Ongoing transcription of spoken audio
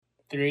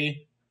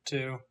3,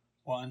 2,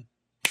 1.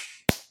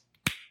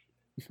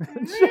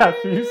 Jeff,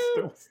 you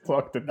still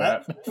sucked at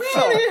that.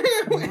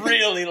 Felt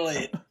really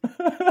late.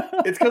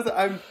 It's because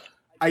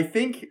I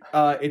think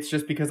it's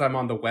just because I'm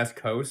on the West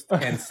Coast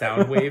and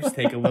sound waves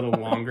take a little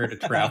longer to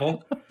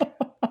travel.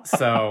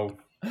 So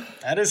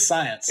That is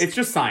science. it's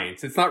just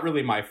science. It's not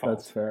really my fault.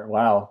 That's fair.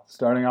 Wow.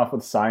 Starting off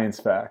with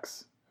science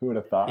facts. Who would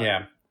have thought?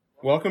 Yeah.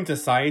 Welcome to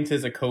Science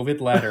is a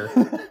COVID Ladder.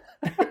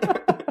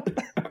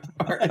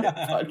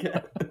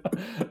 Podcast.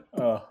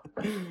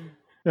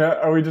 Yeah,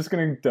 are we just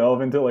going to delve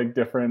into like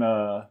different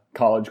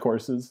college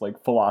courses,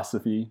 like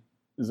philosophy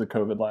is a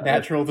COVID ladder?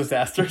 Natural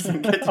disasters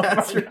and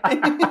catastrophes.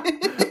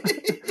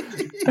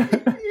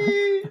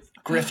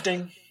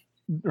 Grifting.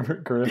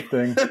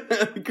 Grifting.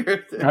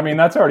 Grifting. I mean,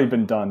 that's already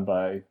been done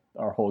by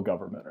our whole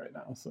government right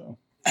now, so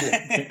you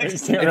can't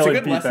It's a really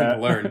good beat lesson that.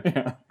 to learn.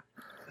 Yeah.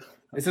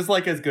 This is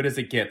like as good as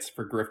it gets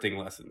for grifting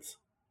lessons.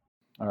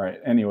 All right.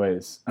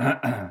 Anyways.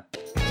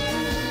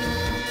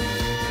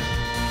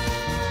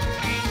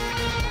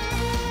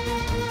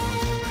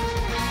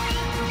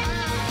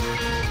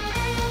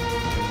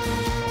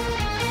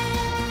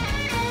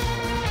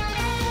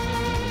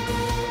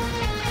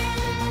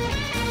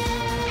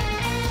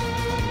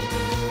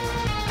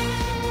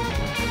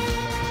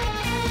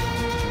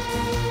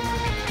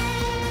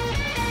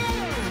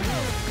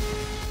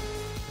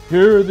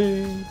 Hear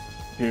thee,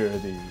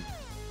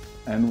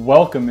 and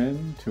welcome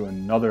in to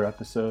another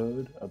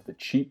episode of the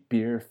Cheap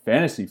Beer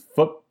Fantasy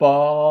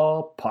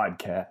Football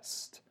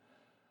Podcast.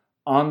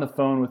 On the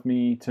phone with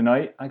me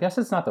tonight, I guess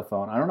it's not the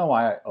phone. I don't know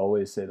why I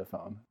always say the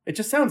phone. It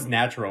just sounds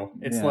natural.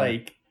 It's Yeah.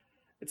 like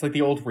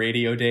the old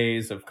radio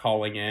days of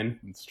calling in.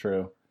 It's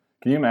true.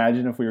 Can you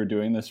imagine if we were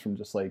doing this from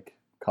just like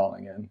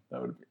calling in?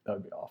 That would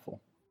be awful.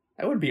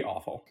 That would be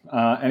awful.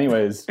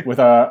 Anyways, with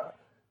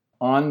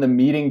on the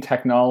meeting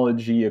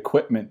technology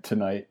equipment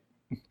tonight.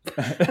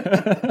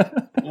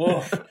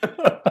 Woof.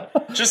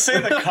 Just say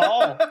the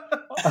call.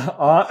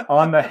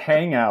 on the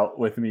hangout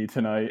with me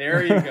tonight.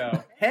 There you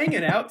go.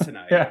 Hanging out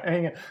tonight.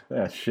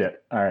 Yeah,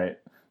 shit. All right.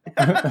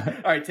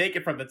 All right, take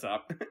it from the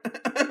top.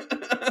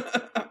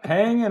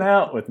 Hanging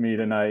out with me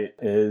tonight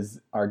is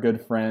our good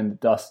friend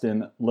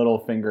Dustin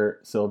Littlefinger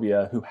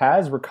Sylvia, who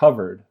has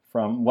recovered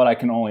from what I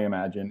can only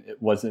imagine.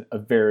 It wasn't a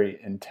very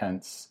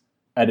intense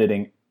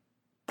editing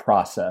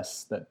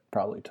process that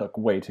probably took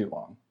way too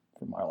long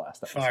from our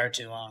last episode. Far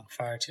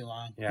too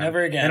long. Yeah.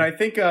 Never again. And I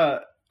think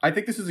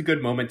this is a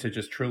good moment to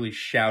just truly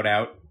shout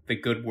out the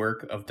good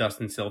work of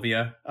Dustin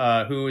Sylvia,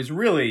 who is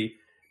really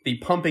the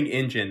pumping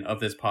engine of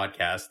this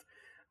podcast.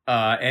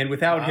 And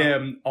without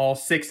him, all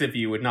 6 of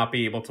you would not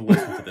be able to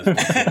listen to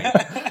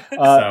this.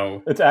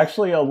 So it's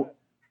actually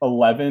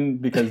 11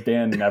 because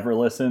Dan never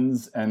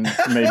listens, and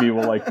maybe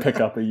we'll like pick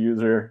up a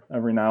user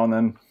every now and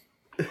then.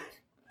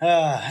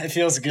 It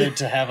feels good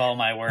to have all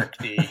my work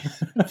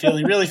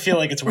really feel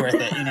like it's worth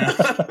it, you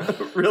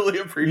know? really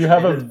appreciate You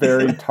have a it.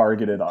 very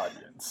targeted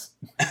audience.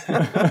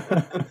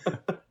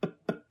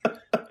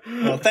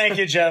 Well, thank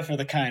you, Jeff, for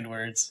the kind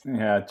words.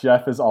 Yeah,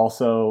 Jeff is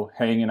also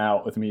hanging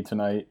out with me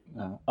tonight.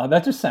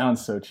 That just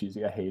sounds so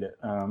cheesy. I hate it.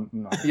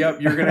 No.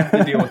 Yep, you're gonna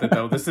have to deal with it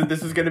though. This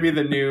is gonna be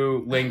the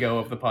new lingo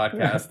of the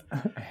podcast.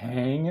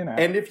 Hanging out.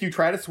 And if you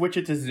try to switch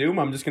it to Zoom,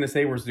 I'm just gonna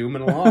say we're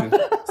zooming along.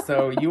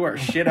 So you are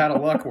shit out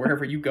of luck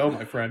wherever you go,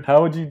 my friend.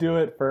 How would you do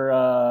it for,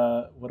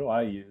 what do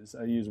I use?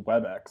 I use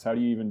WebEx. How do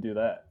you even do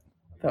that?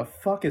 The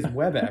fuck is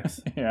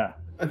WebEx? Yeah.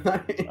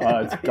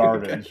 It's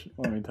garbage,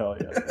 let me tell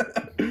you.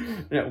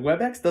 Yeah,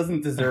 WebEx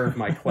doesn't deserve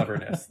my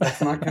cleverness.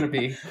 That's not going to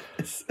be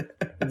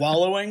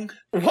Wallowing?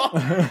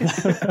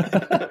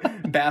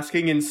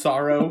 basking in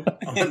sorrow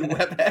on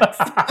WebEx.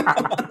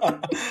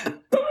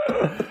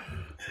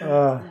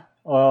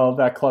 Well,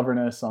 that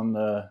cleverness on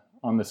the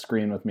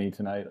screen with me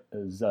tonight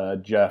is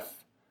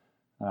Jeff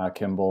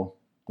Kimball.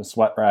 The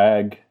sweat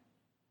rag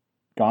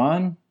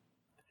gone?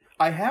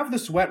 I have the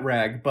sweat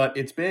rag, but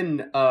it's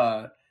been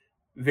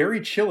very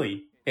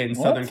chilly in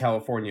What? Southern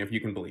California, if you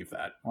can believe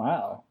that.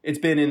 Wow. It's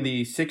been in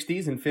the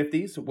 60s and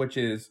 50s, which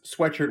is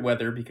sweatshirt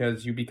weather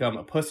because you become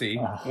a pussy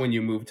when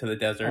you move to the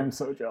desert. I'm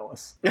so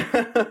jealous.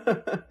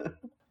 I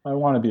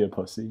want to be a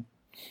pussy.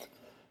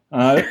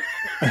 Well,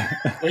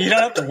 Well, you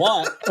don't have to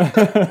want.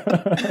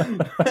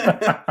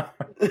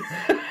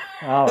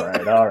 All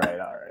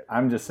right.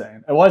 I'm just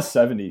saying. It was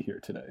 70 here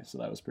today, so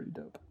that was pretty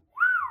dope.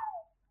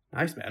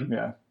 Nice, man.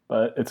 Yeah,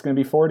 but it's going to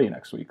be 40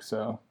 next week,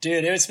 so.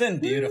 Dude, it's been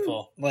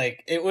beautiful.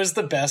 Like, it was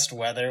the best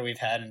weather we've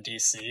had in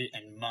DC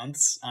in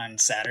months on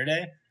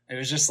Saturday. It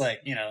was just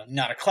like, you know,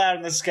 not a cloud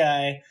in the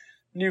sky,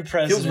 new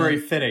president. Feels very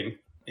fitting.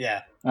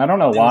 Yeah. I don't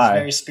know It was why.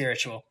 very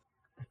spiritual.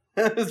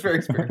 It's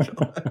very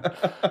spiritual.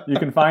 You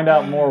can find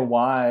out more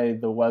why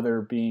the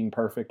weather being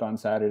perfect on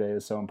Saturday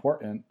is so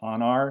important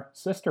on our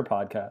sister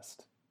podcast.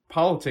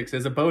 Politics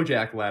is a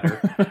Bojack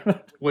ladder.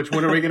 Which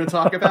one are we going to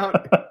talk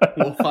about?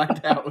 We'll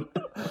find out.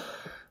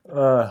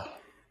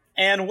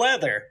 And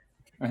weather.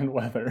 And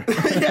weather.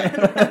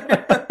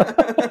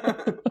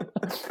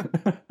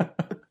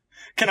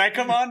 Can I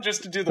come on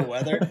just to do the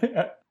weather?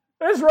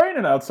 It's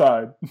raining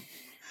outside.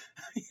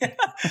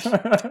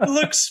 It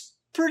looks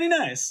pretty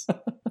nice.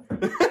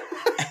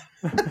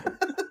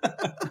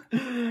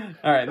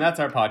 All right, and that's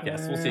our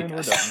podcast. We'll see you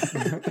guys.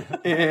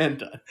 And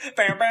done.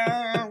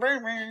 Wow, wow,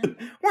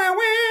 wow,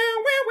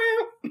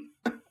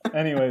 wow.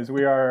 Anyways,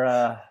 we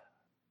are.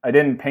 I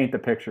didn't paint the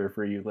picture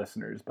for you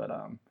listeners, but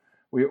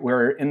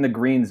we're in the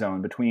green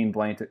zone between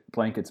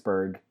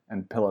Blanketsburg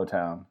and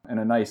Pillowtown, in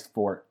a nice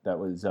fort that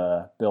was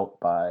built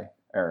by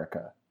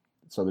Erica.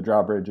 So the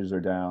drawbridges are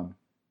down.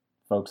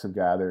 Folks have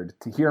gathered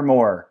to hear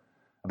more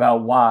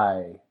about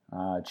why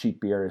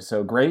cheap beer is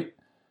so great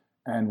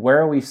and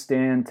where we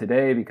stand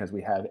today, because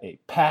we have a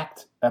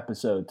packed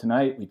episode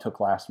tonight. We took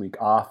last week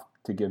off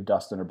to give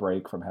Dustin a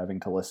break from having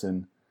to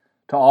listen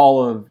to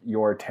all of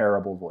your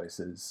terrible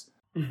voices.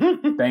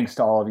 Thanks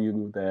to all of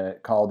you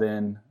that called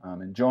in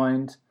and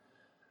joined.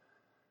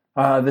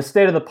 The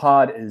state of the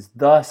pod is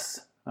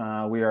thus.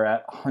 We are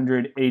at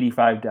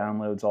 185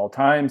 downloads all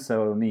time,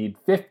 so we'll need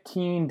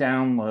 15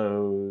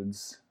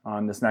 downloads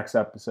on this next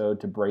episode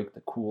to break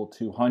the cool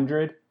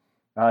 200.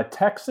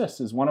 Texas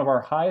is one of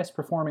our highest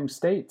performing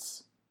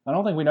states. I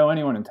don't think we know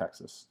anyone in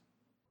Texas.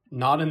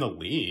 Not in the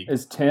league.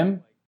 Is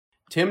Tim?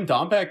 Tim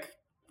Dombeck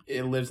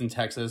lives in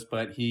Texas,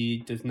 but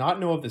he does not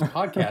know of this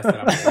podcast that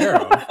I'm aware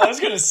of. I was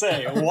going to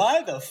say,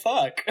 why the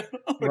fuck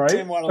would Right?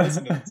 Tim want to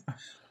listen to this?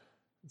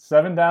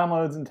 7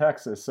 downloads in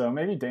Texas, so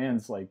maybe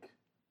Dan's like,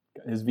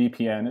 his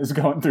VPN is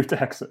going through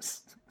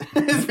Texas.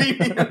 His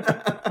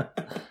VPN.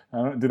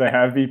 Do they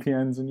have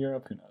VPNs in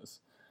Europe? Who knows?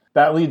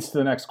 That leads to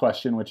the next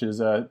question, which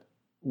is,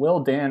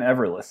 will Dan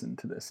ever listen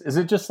to this? Is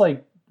it just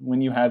like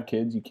when you have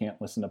kids, you can't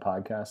listen to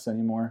podcasts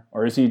anymore?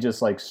 Or is he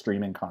just like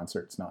streaming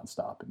concerts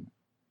nonstop and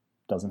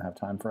doesn't have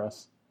time for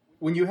us?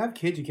 When you have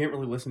kids, you can't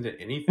really listen to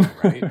anything,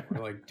 right?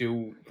 Or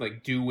do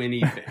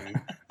anything.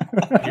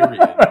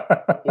 Period.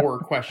 Or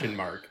question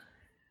mark.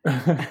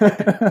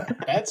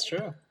 That's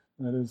true.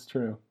 That is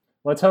true.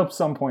 Let's hope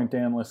some point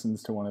Dan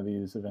listens to one of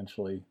these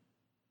eventually.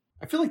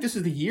 I feel like this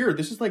is the year.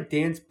 This is like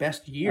Dan's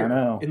best year I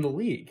know. in the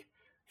league.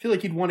 I feel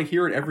like he'd want to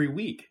hear it every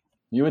week.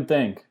 You would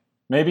think.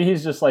 Maybe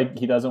he's just like,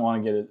 he doesn't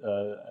want to get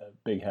a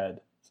big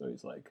head. So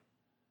he's like,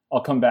 I'll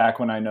come back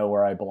when I know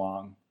where I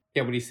belong.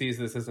 Yeah, when he sees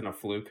this isn't a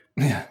fluke.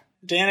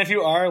 Dan, if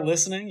you are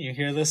listening, you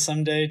hear this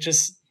someday,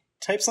 just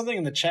type something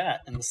in the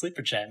chat, in the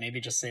sleeper chat.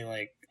 Maybe just say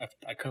like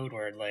a code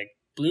word like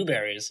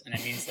blueberries, and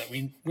it means that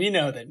we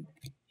know that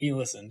he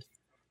listened.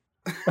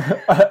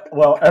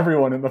 Well,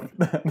 everyone in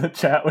the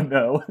chat would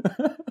know.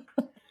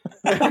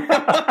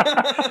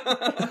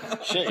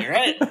 Shit, you're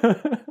right.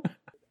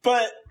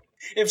 But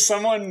if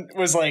someone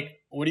was like,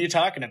 what are you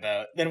talking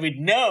about? Then we'd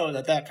know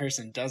that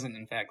person doesn't,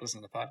 in fact,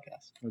 listen to the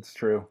podcast. That's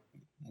true.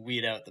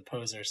 Weed out the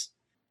posers.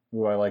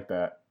 Ooh, I like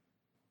that.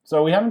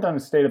 So we haven't done a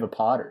State of the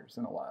Potters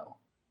in a while.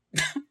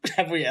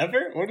 Have we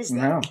ever? What is that?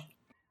 No.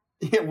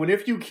 Yeah, what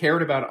if you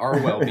cared about our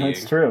well-being?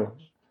 That's true.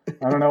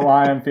 I don't know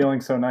why I'm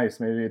feeling so nice.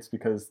 Maybe it's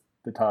because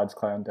the Todd's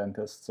Clown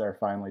Dentists are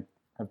finally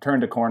have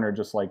turned a corner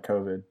just like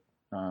COVID.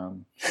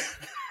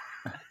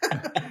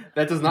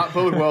 That does not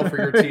bode well for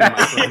your team,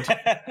 my friend.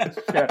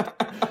 Yeah,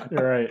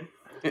 you're right.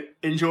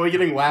 Enjoy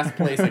getting last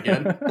place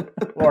again.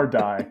 Or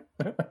die.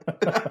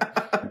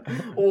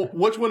 Well,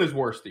 which one is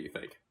worse, do you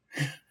think?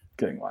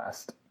 Getting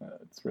last.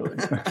 It's really...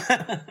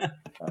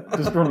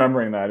 just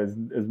remembering that is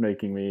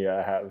making me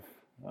have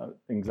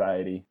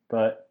anxiety.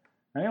 But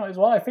anyways,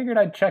 well, I figured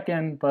I'd check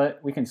in, but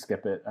we can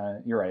skip it.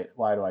 You're right.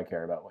 Why do I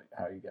care about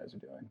how you guys are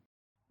doing?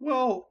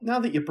 Well, now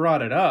that you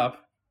brought it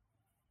up,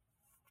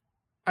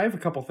 I have a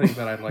couple things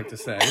that I'd like to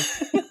say.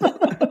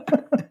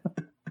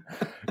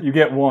 You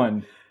get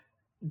one.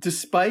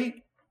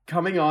 Despite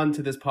coming on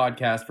to this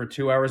podcast for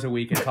 2 hours a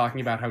week and talking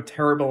about how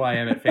terrible I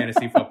am at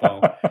fantasy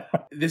football,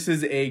 this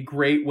is a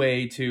great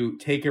way to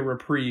take a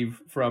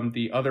reprieve from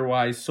the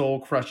otherwise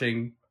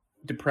soul-crushing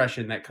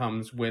depression that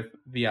comes with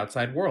the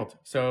outside world.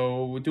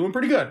 So, doing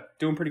pretty good.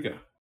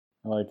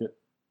 I like it.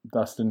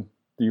 Dustin,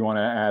 do you want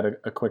to add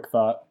a quick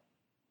thought?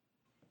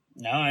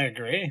 No, I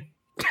agree.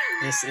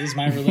 This is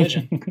my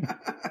religion.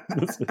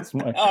 This is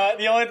my...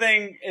 The only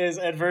thing is,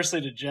 adversely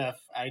to Jeff,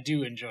 I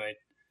do enjoy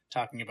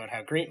talking about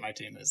how great my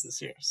team is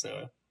this year.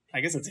 So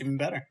I guess it's even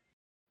better.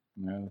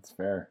 Yeah, that's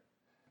fair.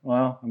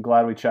 Well, I'm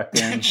glad we checked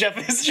in. Jeff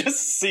is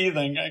just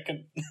seething. I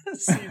can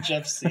see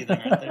Jeff seething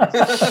right there.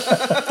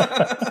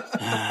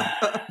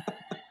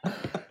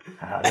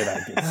 How did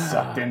I get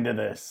sucked into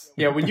this?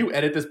 Yeah, when you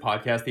edit this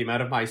podcast, the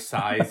amount of my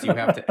sighs you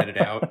have to edit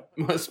out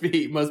must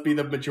be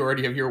the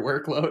majority of your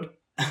workload.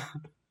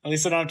 At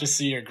least I don't have to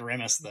see your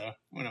grimace though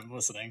when I'm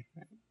listening.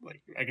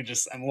 Like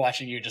I'm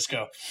watching you just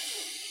go.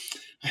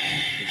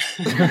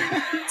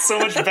 So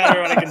much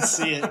better when I can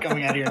see it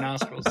coming out of your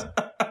nostrils.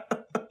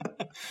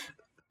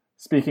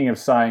 Speaking of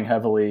sighing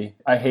heavily,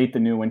 I hate the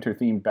new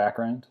winter-themed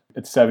background.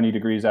 It's 70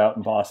 degrees out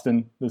in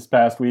Boston this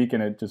past week,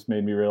 and it just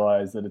made me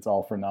realize that it's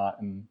all for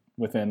naught, and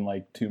within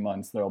like 2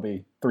 months, there'll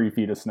be 3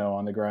 feet of snow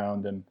on the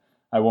ground, and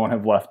I won't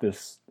have left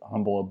this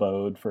humble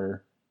abode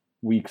for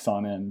weeks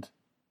on end.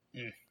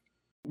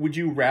 Would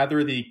you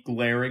rather the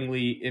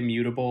glaringly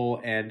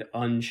immutable and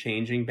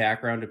unchanging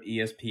background of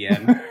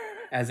ESPN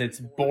as its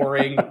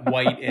boring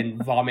white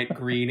and vomit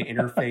green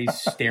interface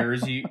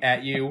stares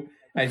at you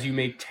as you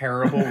make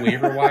terrible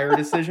waiver wire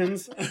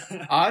decisions.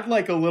 I'd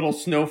like a little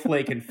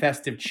snowflake and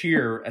festive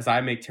cheer as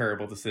I make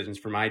terrible decisions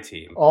for my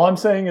team. All I'm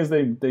saying is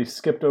they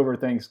skipped over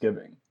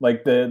Thanksgiving.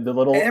 Like the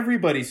little...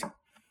 Everybody's...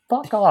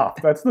 Fuck off.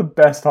 That's the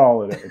best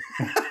holiday.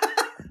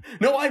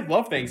 No, I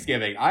love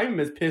Thanksgiving. I'm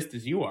as pissed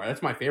as you are.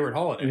 That's my favorite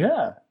holiday.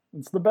 Yeah,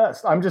 it's the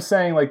best. I'm just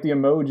saying, like, the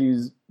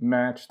emojis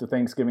match the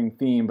Thanksgiving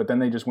theme, but then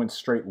they just went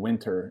straight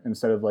winter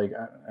instead of, like,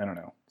 I don't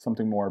know,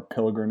 something more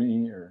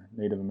pilgrimy or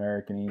Native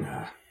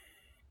American-y.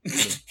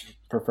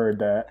 Preferred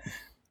that.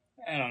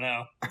 I don't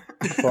know.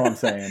 That's all I'm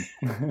saying.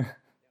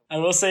 I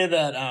will say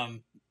that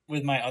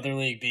with my other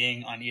league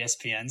being on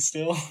ESPN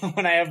still,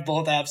 when I have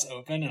both apps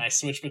open and I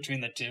switch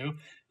between the two,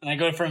 and I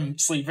go from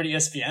Sleeper to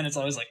ESPN, it's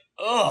always like,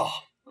 ugh.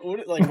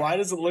 Like, why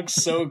does it look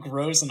so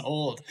gross and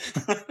old?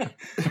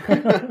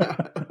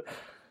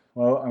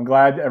 Well, I'm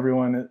glad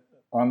everyone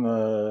on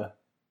the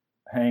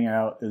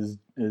Hangout is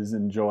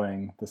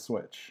enjoying the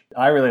switch.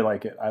 I really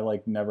like it. I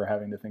like never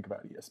having to think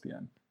about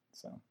ESPN.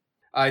 So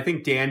I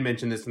think Dan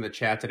mentioned this in the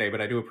chat today,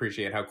 but I do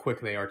appreciate how quick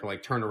they are to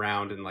like turn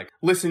around and like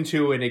listen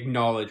to and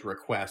acknowledge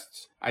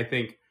requests. I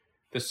think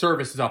the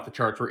service is off the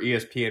charts where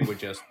ESPN would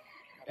just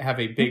have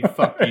a big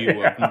fuck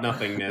you of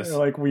nothingness. They're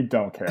like, we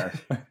don't care.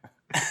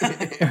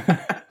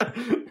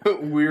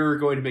 We're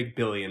going to make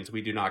billions.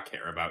 We do not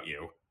care about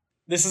you.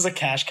 This is a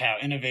cash cow.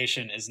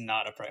 Innovation is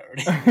not a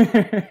priority.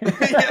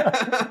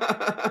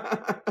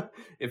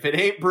 If it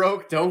ain't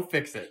broke, don't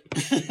fix it.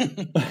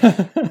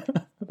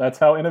 That's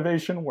how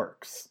innovation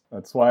works.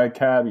 That's why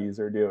cabbies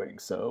are doing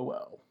so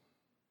well.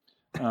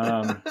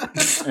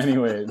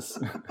 Anyways.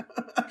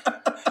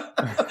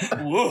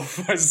 Woof,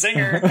 a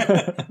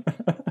zinger.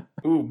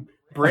 Ooh,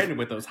 Brandon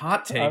with those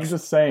hot takes. I'm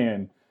just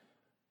saying.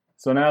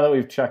 So now that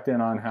we've checked in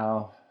on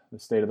how the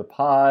state of the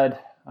pod,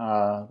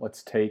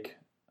 let's take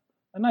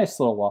a nice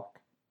little walk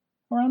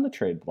around the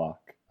trade block.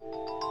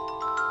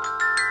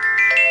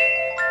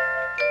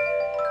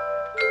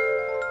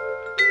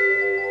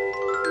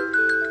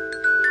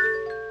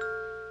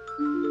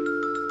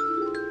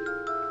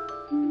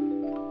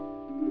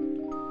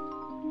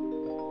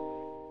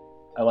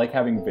 I like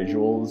having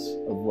visuals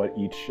of what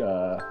each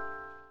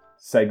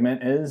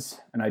segment is,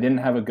 and I didn't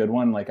have a good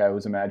one. Like, I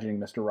was imagining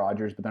Mr.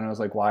 Rogers, but then I was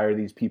like, why are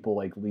these people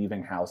like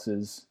leaving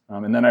houses?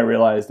 And then I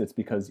realized it's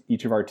because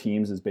each of our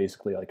teams is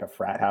basically like a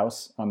frat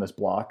house on this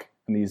block,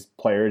 and these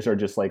players are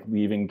just like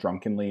leaving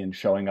drunkenly and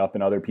showing up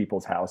in other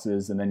people's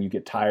houses, and then you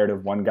get tired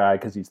of one guy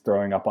because he's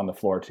throwing up on the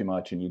floor too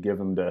much, and you give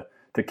him to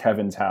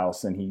Kevin's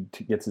house and he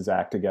gets his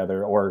act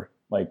together, or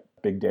like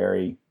Big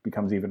Dairy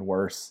becomes even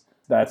worse.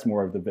 That's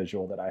more of the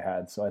visual that I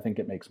had, so I think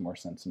it makes more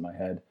sense in my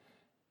head.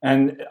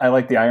 And I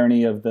like the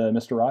irony of the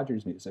Mr.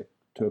 Rogers music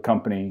to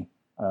accompany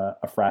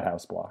a frat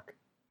house block.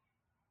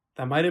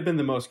 That might have been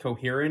the most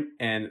coherent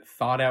and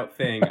thought out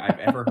thing I've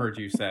ever heard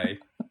you say.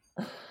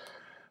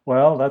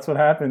 Well, that's what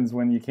happens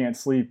when you can't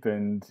sleep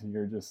and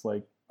you're just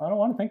like, I don't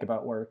want to think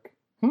about work.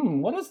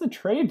 What does the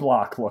trade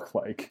block look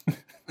like?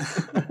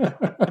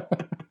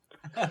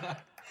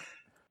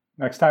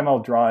 Next time I'll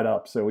draw it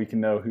up so we can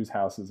know whose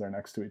houses are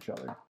next to each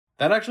other.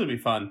 That'd actually be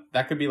fun.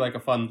 That could be like a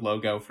fun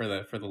logo for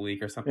the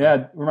league or something.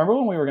 Yeah, remember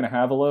when we were going to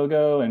have a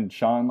logo and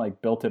Sean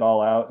like built it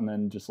all out and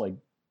then just like,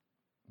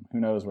 who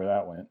knows where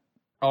that went?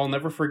 I'll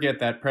never forget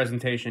that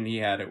presentation he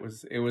had. It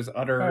was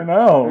utter. I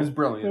know. It was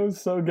brilliant. It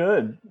was so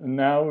good. And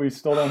now we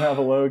still don't have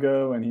a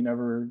logo and he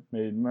never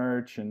made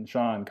merch. And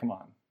Sean, come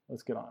on,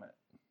 let's get on it.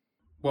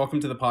 Welcome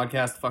to the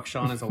podcast. Fuck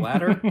Sean as a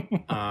ladder.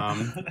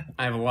 I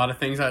have a lot of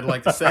things I'd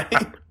like to say.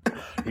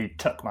 He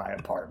took my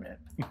apartment.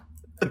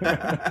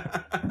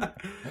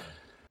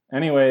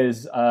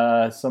 Anyways,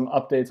 some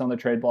updates on the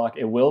trade block.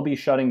 It will be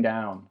shutting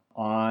down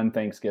on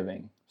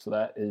Thanksgiving. So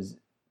that is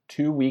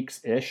 2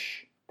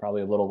 weeks-ish,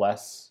 probably a little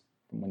less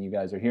from when you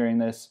guys are hearing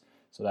this.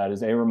 So that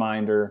is a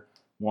reminder.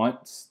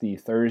 Once the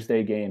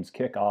Thursday games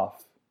kick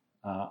off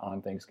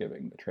on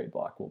Thanksgiving, the trade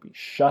block will be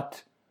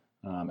shut.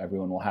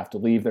 Everyone will have to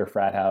leave their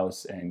frat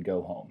house and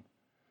go home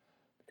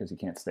because you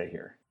can't stay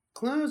here.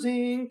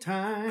 Closing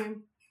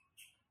time.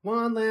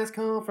 One last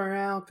call for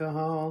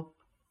alcohol.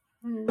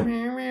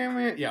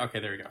 Yeah,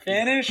 okay, there we go.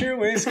 Finish your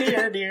whiskey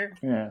or beer.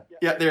 Yeah,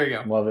 there you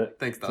go. Love it.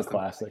 Thanks, It's Dustin. a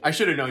classic. I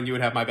should have known you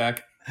would have my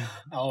back.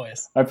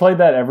 Always. I played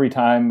that every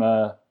time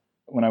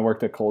when I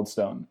worked at Cold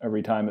Stone.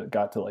 Every time it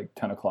got to like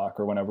 10 o'clock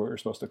or whenever we were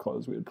supposed to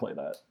close, we would play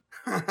that.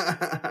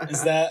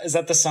 Is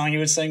that the song you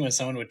would sing when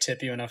someone would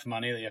tip you enough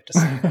money that you have to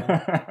sing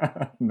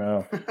that?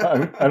 No.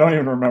 I don't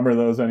even remember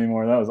those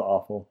anymore. That was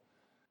awful.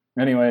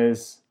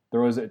 Anyways,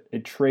 there was a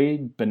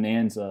trade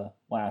bonanza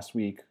last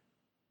week.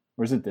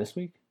 Or is it this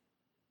week?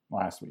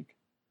 Last week.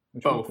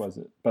 Which Both. week was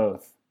it?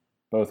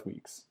 Both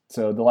weeks.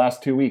 So the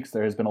last 2 weeks,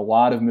 there has been a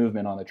lot of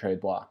movement on the trade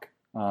block.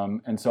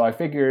 And so I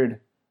figured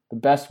the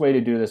best way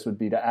to do this would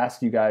be to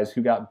ask you guys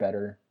who got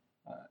better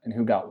and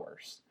who got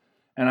worse.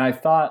 And I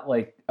thought,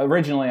 like,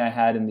 originally I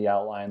had in the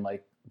outline,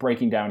 like,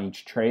 breaking down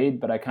each trade,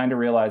 but I kind of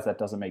realized that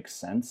doesn't make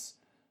sense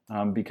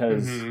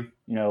because, you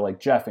know, like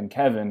Jeff and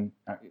Kevin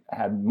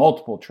had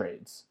multiple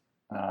trades.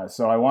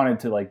 So I wanted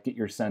to like get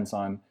your sense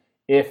on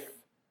if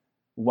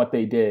what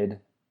they did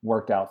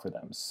worked out for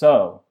them.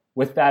 So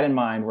with that in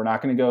mind, we're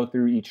not going to go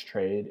through each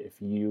trade. If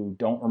you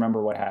don't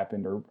remember what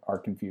happened or are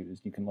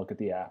confused, you can look at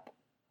the app.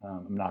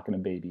 I'm not going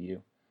to baby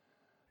you.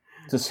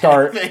 To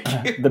start,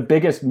 the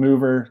biggest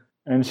mover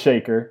and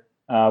shaker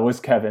was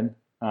Kevin,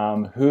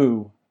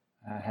 who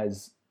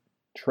has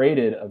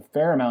traded a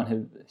fair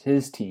amount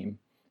his team.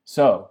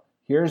 So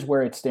here's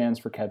where it stands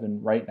for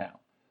Kevin right now.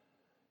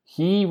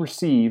 He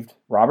received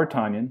Robert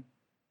Tonyan,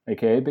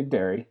 a.k.a. Big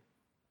Dairy,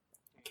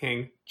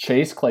 King,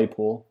 Chase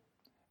Claypool,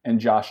 and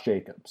Josh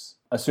Jacobs.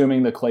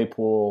 Assuming the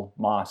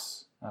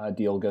Claypool-Moss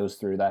deal goes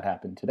through, that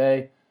happened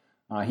today.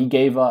 He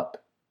gave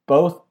up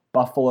both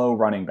Buffalo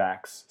running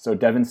backs, so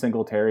Devin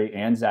Singletary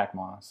and Zach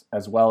Moss,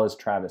 as well as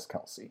Travis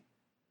Kelce.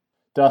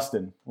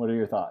 Dustin, what are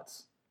your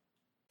thoughts?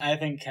 I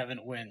think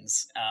Kevin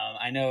wins.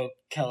 I know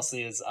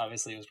Kelce was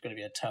going to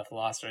be a tough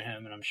loss for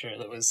him, and I'm sure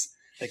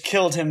that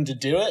killed him to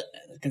do it,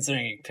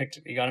 considering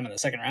he got him in the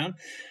second round.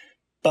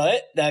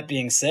 But that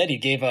being said,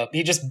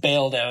 he just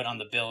bailed out on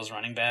the Bills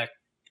running back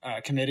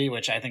committee,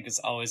 which I think is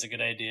always a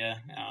good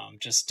idea.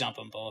 Just dump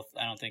them both.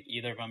 I don't think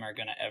either of them are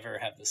going to ever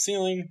have the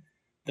ceiling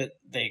that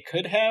they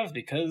could have,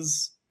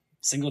 because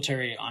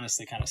Singletary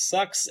honestly kind of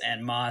sucks,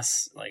 and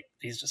Moss, like,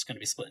 he's just going to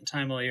be splitting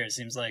time all year, it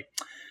seems like.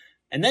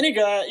 And then he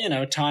got,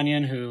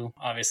 Tonyan, who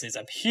obviously is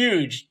a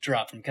huge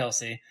drop from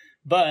Kelce,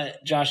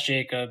 but Josh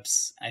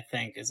Jacobs, I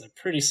think, is a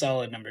pretty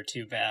solid number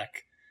 2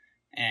 back,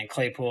 and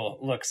Claypool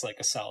looks like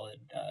a solid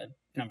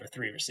number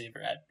 3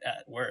 receiver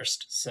at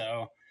worst.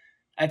 So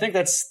I think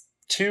that's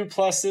 2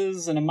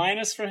 pluses and a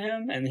minus for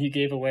him, and he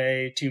gave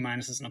away 2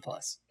 minuses and a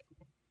plus.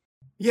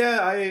 Yeah,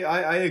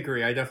 I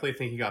agree. I definitely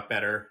think he got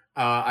better.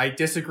 I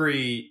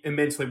disagree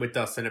immensely with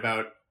Dustin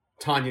about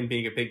Tonyan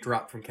being a big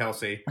drop from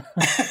Kelce.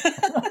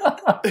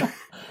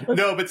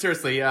 No, but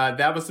seriously,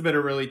 that must have been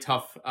a really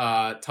tough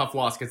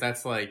loss, because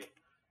that's like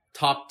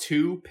top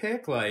 2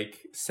 pick,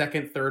 like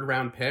second, third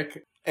round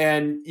pick.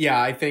 And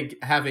yeah, I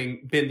think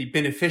having been the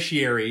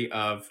beneficiary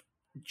of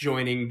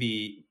joining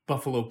the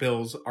Buffalo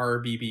Bills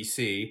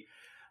RBBC,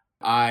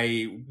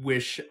 I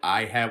wish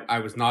I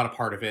was not a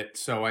part of it.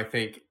 So I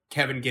think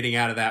Kevin getting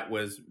out of that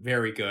was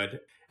very good.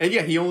 And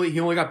yeah, he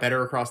only got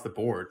better across the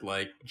board.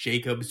 Like,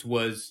 Jacobs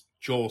was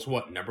Joel's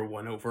number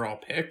 1 overall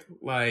pick.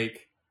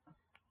 Like,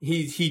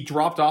 he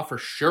dropped off for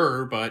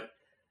sure, but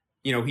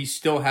he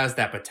still has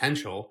that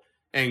potential.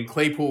 And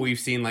Claypool, we've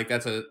seen, like,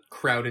 that's a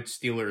crowded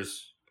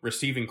Steelers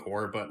receiving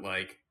core, but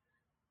like,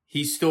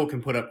 he still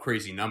can put up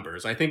crazy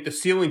numbers. I think the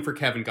ceiling for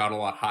Kevin got a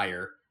lot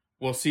higher.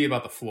 We'll see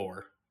about the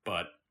floor,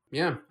 but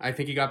yeah, I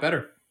think he got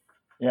better.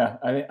 Yeah,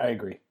 I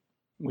agree.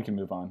 We can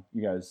move on.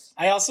 You guys.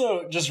 I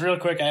also, just real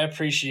quick, I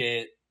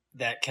appreciate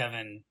that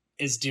Kevin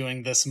is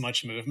doing this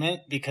much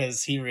movement,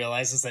 because he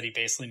realizes that he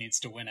basically needs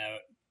to win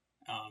out.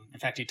 In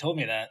fact, he told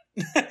me that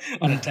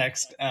on a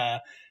text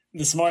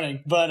this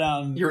morning. But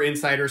your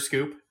insider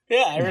scoop.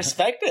 Yeah, I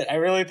respect it. I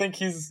really think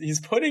he's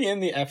putting in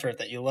the effort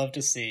that you love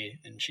to see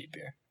in cheap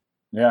beer.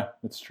 Yeah,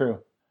 it's true.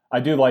 I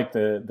do like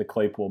the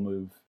Claypool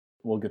move.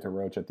 We'll get to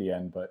Roach at the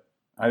end, but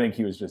I think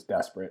he was just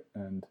desperate.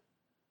 And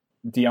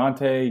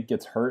Deontay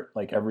gets hurt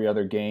like every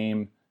other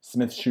game.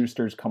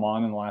 Smith-Schuster's come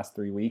on in the last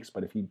 3 weeks,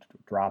 but if he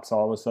drops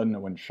all of a sudden, it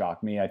wouldn't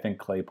shock me. I think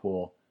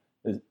Claypool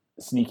is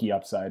sneaky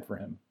upside for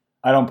him.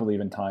 I don't believe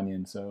in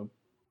Tonyan, so...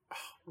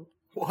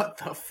 What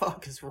the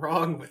fuck is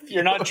wrong with you?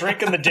 You're not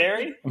drinking the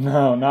dairy?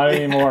 No, not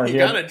anymore. You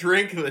gotta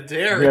drink the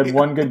dairy. He had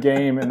one good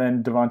game, and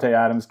then Devontae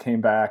Adams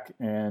came back,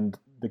 and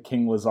the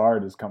King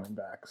Lazard is coming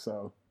back,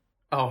 so...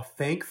 Oh,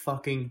 thank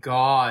fucking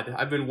God.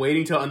 I've been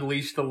waiting to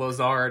unleash the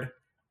Lazard.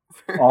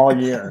 All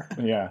year,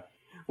 yeah.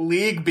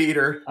 League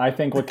beater. I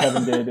think what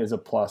Kevin did is a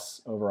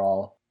plus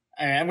overall.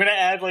 All right, I'm going to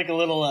add like a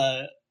little...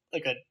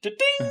 like a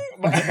ding,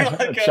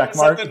 like check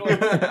mark.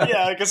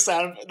 Yeah, like a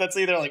sound that's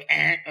either like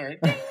or.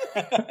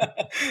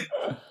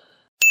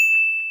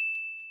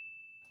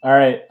 All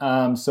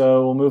right,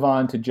 so we'll move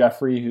on to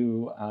Jeffrey,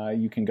 who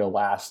you can go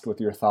last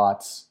with your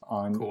thoughts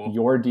on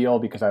your deal,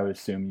 because I would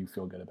assume you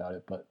feel good about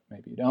it, but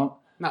maybe you don't.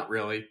 Not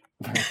really.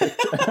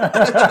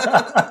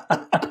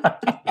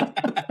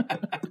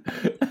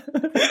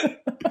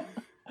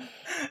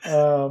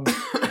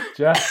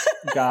 Jeff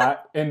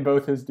got in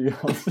both his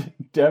deals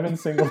Devin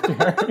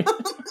Singletary.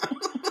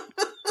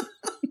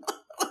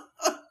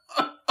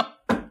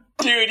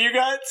 Dude, you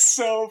got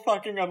so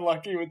fucking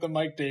unlucky with the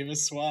Mike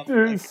Davis swap.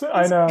 Dude,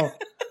 I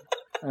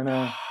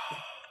know.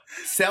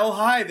 Sell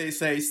high, they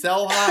say.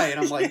 Sell high. And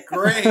I'm like,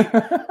 great.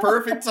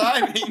 Perfect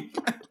timing.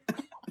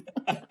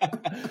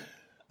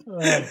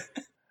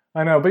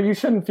 I know, but you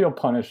shouldn't feel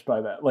punished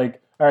by that.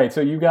 Like, all right,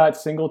 so you got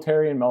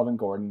Singletary and Melvin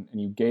Gordon,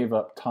 and you gave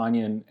up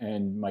Tonyan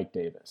and Mike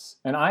Davis.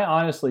 And I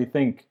honestly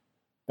think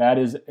that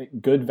is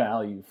good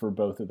value for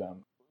both of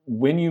them.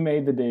 When you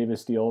made the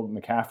Davis deal,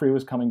 McCaffrey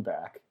was coming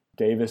back.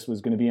 Davis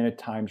was going to be in a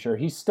timeshare.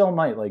 He still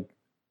might. Like,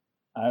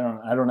 I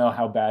don't know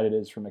how bad it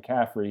is for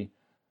McCaffrey,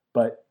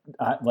 but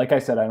like I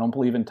said, I don't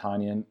believe in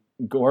Tonyan.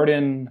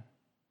 Gordon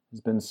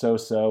has been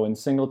so-so, and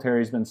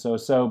Singletary's been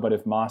so-so. But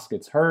if Moss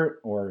gets hurt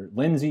or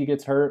Lindsey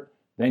gets hurt,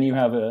 then you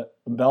have a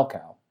bell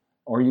cow.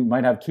 Or you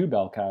might have two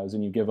bell cows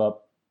and you give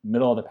up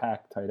middle of the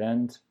pack tight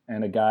end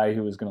and a guy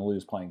who is going to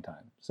lose playing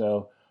time.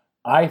 So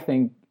I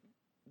think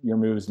your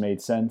moves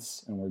made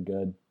sense and were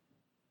good.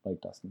 Like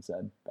Dustin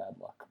said, bad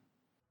luck.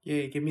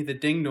 Yeah, give me the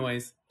ding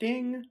noise.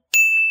 Ding.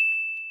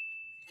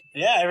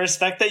 Yeah, I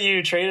respect that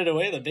you traded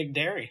away the big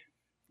dairy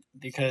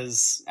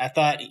because I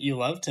thought you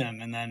loved him,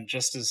 and then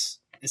just as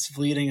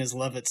fleeting as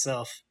love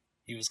itself,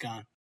 he was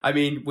gone. I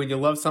mean, when you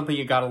love something,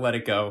 you gotta let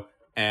it go.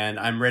 And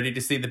I'm ready to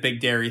see the big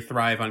dairy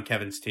thrive on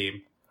Kevin's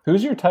team.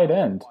 Who's your tight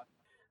end?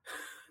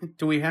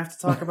 Do we have to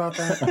talk about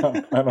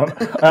that?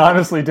 I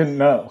honestly didn't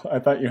know. I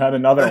thought you had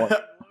another one.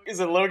 Is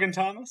it Logan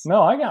Thomas?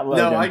 No, I got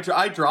Logan. No,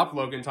 I dropped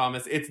Logan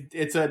Thomas.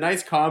 It's a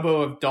nice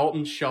combo of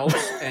Dalton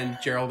Schultz and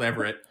Gerald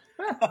Everett.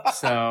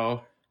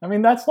 So I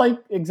mean, that's like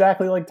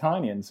exactly like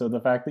Tanyan. So the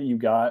fact that you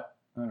got,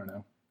 I don't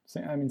know.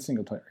 I mean,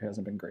 Singletary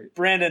hasn't been great.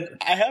 Brandon,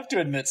 I have to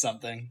admit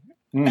something.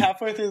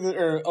 Halfway through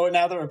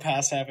now that we're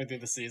past halfway through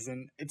the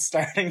season, it's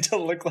starting to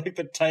look like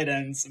the tight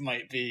ends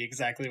might be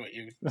exactly what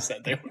you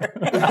said they were.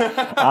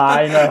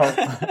 I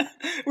know.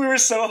 We were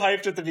so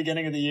hyped at the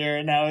beginning of the year,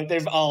 and now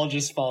they've all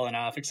just fallen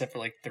off except for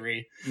like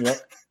 3.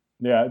 Yep.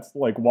 Yeah, it's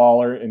like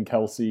Waller and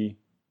Kelsey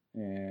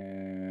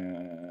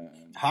and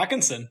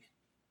Hawkinson.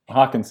 Yeah,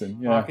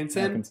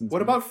 Hawkinson.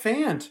 What about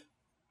Fant?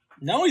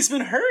 No, he's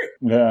been hurt.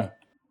 Yeah,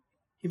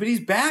 but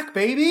he's back,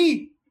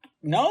 baby.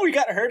 No, he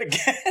got hurt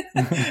again.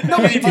 No,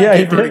 he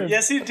did.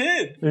 Yes, he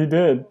did. He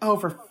did. Oh,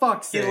 for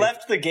fuck's sake. He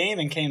left the game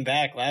and came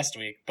back last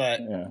week,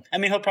 but I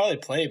mean, he'll probably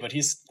play, but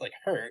he's like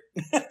hurt.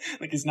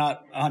 Like he's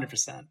not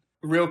 100%.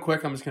 Real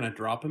quick, I'm just gonna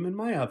drop him in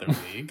my other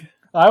league.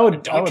 I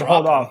would Don't hold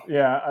drop off.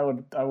 Yeah,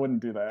 I wouldn't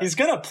do that. He's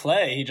gonna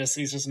play. He's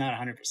just not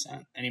 100%,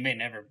 and he may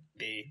never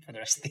be for the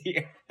rest of the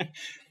year.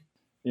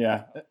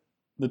 Yeah,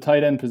 the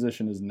tight end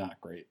position is not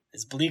great.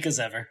 As bleak as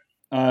ever.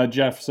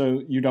 Jeff,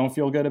 so you don't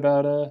feel good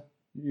about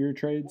your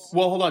trades?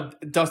 Well, hold on,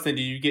 Dustin.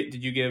 Did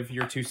you give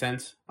your 2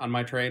 cents on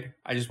my trade?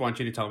 I just want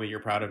you to tell me you're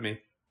proud of me.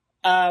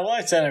 Well,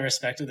 I said I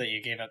respected that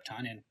you gave up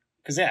Tanyan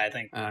because I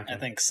think Okay. I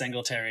think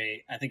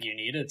Singletary. I think you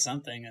needed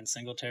something, and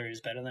Singletary is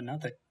better than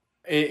nothing.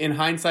 In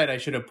hindsight, I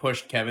should have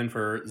pushed Kevin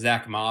for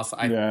Zach Moss.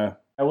 I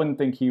wouldn't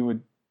think he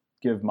would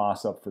give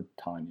Moss up for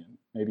Tanyan.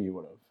 Maybe he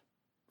would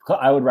have.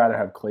 I would rather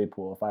have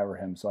Claypool if I were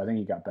him, so I think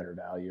he got better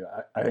value.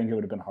 I think it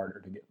would have been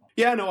harder to get.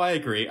 Yeah, no, I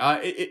agree.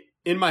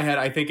 In my head,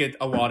 I think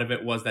a lot of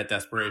it was that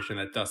desperation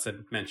that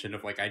Dustin mentioned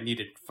of like I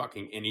needed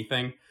fucking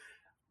anything.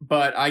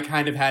 But I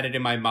kind of had it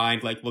in my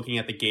mind, like looking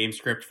at the game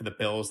script for the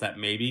Bills, that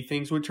maybe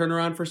things would turn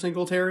around for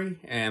Singletary.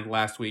 And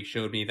last week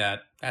showed me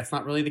that that's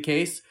not really the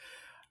case.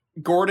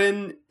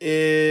 Gordon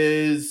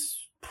is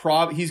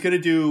he's going to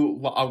do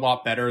a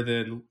lot better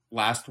than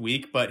last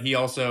week, but he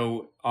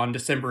also on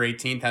December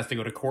 18th has to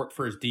go to court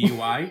for his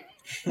DUI.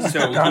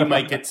 So he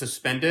might get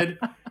suspended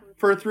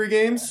for 3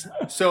 games.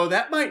 So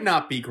that might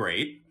not be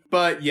great.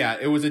 But yeah,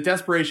 it was a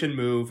desperation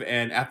move.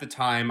 And at the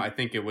time, I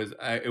think it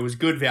was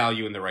good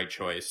value and the right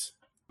choice.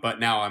 But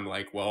now I'm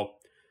like, well,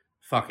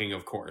 fucking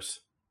of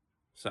course.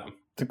 So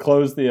to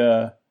close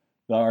the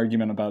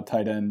argument about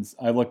tight ends,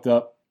 I looked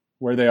up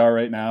where they are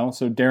right now.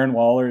 So Darren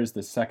Waller is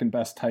the second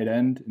best tight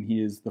end, and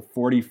he is the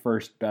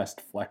 41st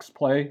best flex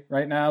play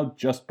right now,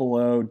 just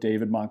below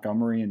David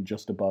Montgomery and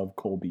just above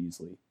Cole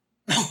Beasley.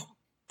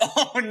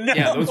 Oh no!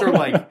 Yeah, those are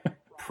like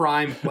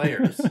prime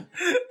players.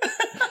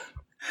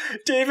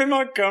 David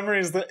Montgomery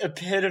is the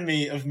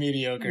epitome of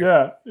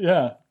mediocre.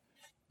 Yeah.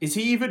 Is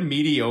he even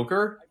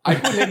mediocre? I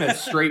put him as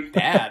straight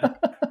bad.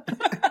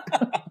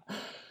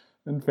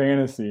 In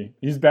fantasy.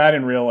 He's bad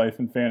in real life.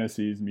 In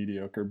fantasy, he's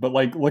mediocre. But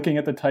like looking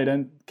at the tight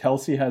end,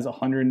 Kelsey has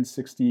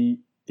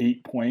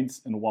 168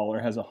 points and Waller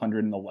has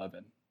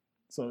 111.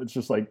 So it's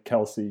just like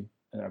Kelsey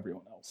and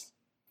everyone else.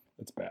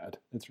 It's bad.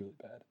 It's really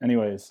bad.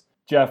 Anyways,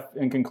 Jeff,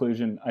 in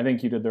conclusion, I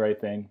think you did the right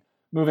thing.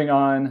 Moving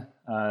on,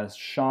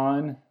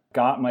 Sean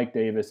got Mike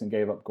Davis and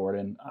gave up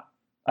Gordon.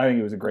 I think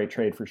it was a great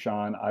trade for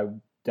Sean. I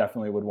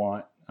definitely would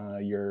want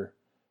your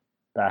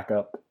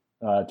backup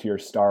to your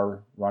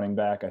star running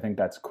back. I think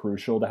that's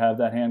crucial to have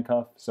that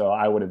handcuff. So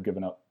I would have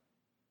given up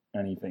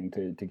anything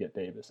to get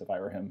Davis if I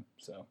were him.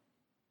 So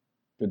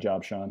good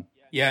job, Sean.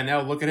 Yeah,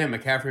 now look at him.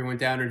 McCaffrey went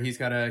down and he's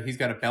got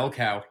a bell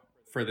cow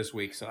for this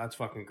week. So that's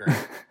fucking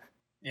great.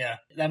 Yeah,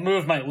 that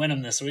move might win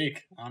him this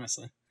week,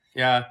 honestly.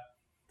 Yeah,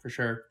 for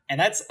sure. And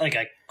that's like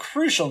a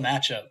crucial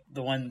matchup.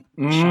 The one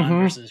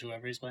Sean versus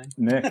whoever he's playing.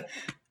 Nick.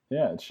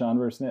 Yeah, it's Sean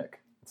versus Nick.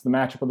 It's the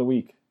matchup of the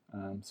week.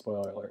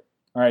 Spoiler alert.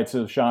 All right,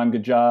 so Sean,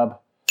 good job.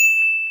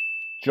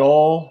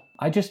 Joel,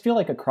 I just feel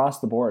like across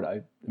the board,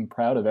 I am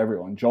proud of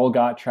everyone. Joel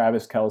got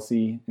Travis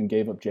Kelce and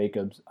gave up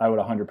Jacobs. I would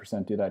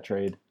 100% do that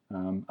trade.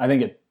 I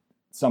think at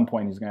some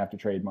point he's going to have to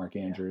trade Mark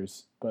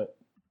Andrews, but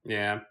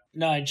yeah.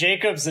 No,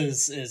 Jacobs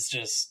is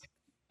just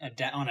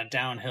on a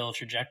downhill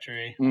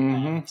trajectory.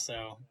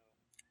 So,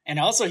 and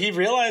also he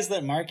realized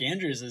that Mark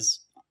Andrews is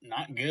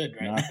not good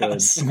right now.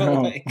 Good. So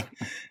No. like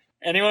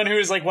anyone who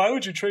is like, why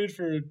would you trade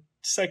for a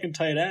second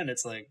tight end?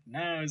 It's like,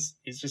 no,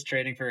 he's just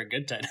trading for a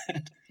good tight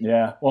end.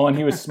 Yeah. Well, and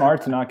he was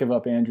smart to not give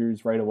up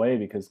Andrews right away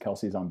because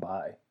Kelsey's on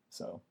bye.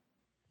 So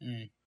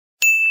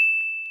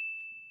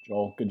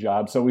Joel, good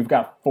job. So we've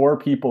got 4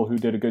 people who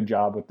did a good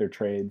job with their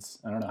trades.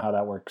 I don't know how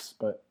that works,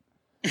 but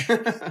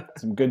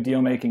some good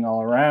deal making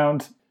all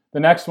around. The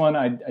next one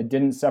I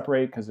didn't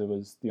separate because it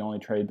was the only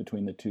trade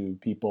between the 2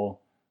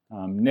 people.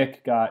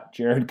 Nick got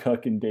Jared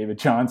Cook and David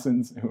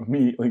Johnson's, who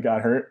immediately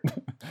got hurt.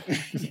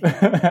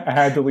 I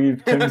had to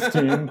leave Tim's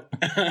team.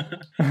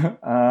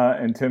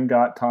 And Tim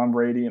got Tom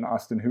Brady and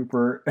Austin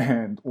Hooper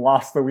and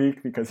lost the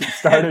week because he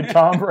started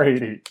Tom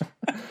Brady.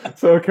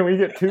 So can we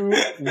get 2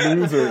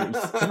 losers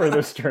for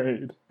this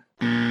trade?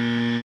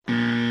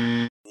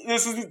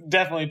 This is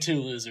definitely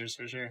 2 losers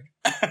for sure.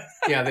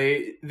 Yeah,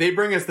 they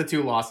bring us the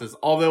 2 losses.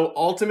 Although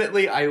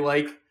ultimately I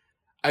like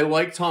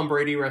Tom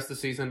Brady rest of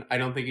the season. I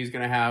don't think he's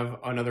going to have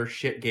another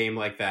shit game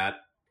like that.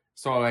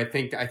 So I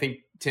think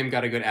Tim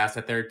got a good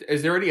asset there.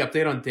 Is there any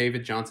update on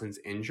David Johnson's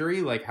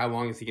injury? Like, how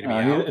long is he going to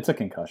be out? It's a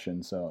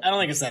concussion, so I don't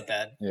think it's that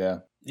bad. Yeah.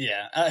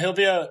 Yeah, he'll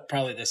be out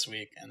probably this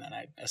week, and then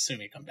I assume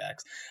he comes back.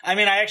 I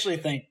mean, I actually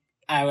think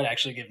I would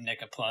actually give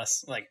Nick a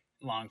plus, like,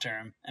 long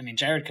term. I mean,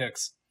 Jared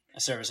Cook's a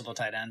serviceable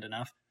tight end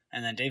enough,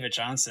 and then David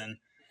Johnson,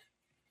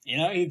 you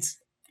know, he's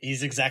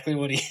exactly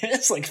what he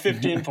is, like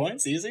 15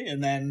 points easy,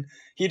 and then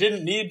he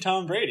didn't need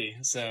Tom Brady,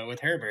 so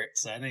with Herbert,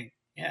 so I think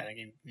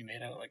he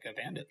made out like a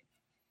bandit.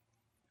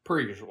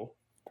 Per usual.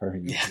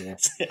 Yeah,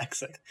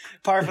 exactly.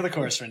 Par for the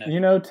course for Nick.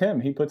 You know,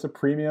 Tim, he puts a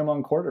premium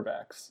on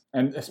quarterbacks,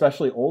 and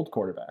especially old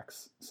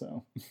quarterbacks.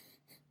 So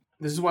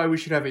this is why we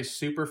should have a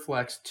super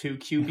flex 2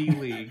 QB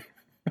league.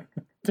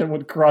 Tim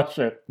would crush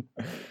it.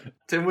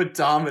 Tim would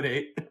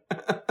dominate.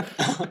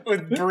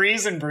 With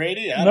Breeze and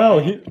Brady?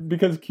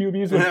 Because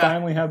QBs would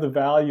finally have the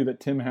value that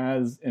Tim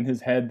has in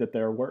his head that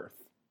they're worth.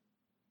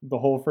 The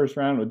whole first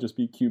round would just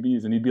be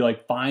QBs, and he'd be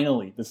like,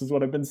 finally, this is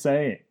what I've been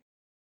saying.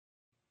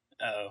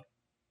 Uh-oh.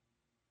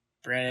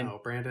 Brandon. Oh,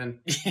 Brandon.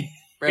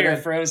 You're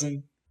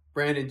frozen.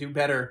 Brandon, do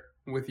better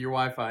with your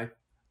Wi-Fi.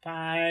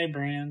 Bye,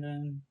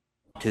 Brandon.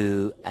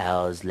 2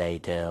 hours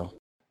later.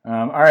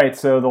 All right,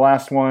 so the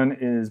last one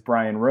is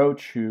Brian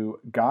Roach, who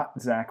got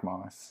Zach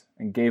Moss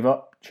and gave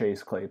up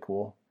Chase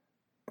Claypool.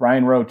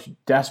 Brian Roach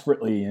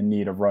desperately in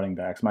need of running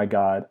backs. My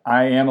God,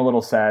 I am a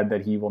little sad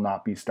that he will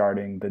not be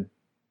starting the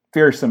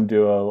fearsome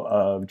duo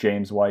of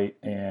James White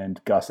and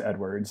Gus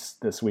Edwards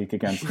this week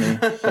against me.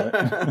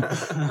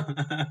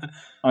 But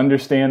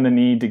understand the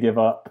need to give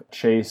up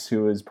Chase,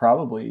 who is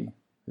probably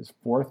his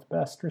 4th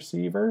best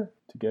receiver,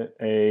 to get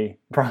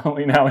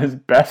probably now his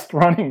best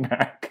running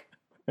back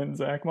in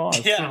Zach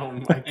Moss. Yeah,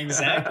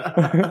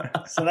 exactly.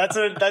 So that's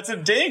a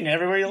ding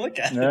everywhere you look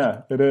at it.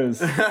 Yeah, it is.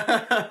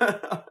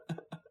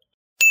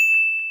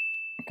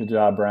 Good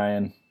job,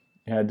 Brian.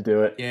 You had to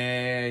do it.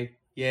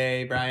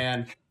 Yay,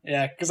 Brian.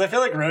 Yeah, because I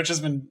feel like Roach has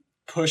been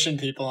pushing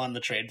people on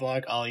the trade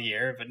block all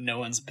year, but no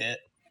one's bit.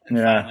 And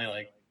finally,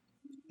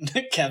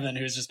 like, Kevin,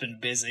 who's just been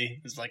busy,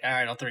 is like, all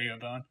right, I'll throw you a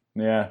bone.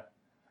 Yeah.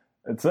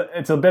 It's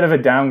a bit of a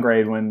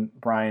downgrade when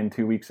Brian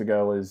 2 weeks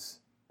ago was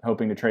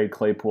hoping to trade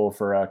Claypool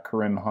for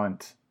Kareem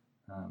Hunt.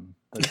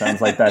 But it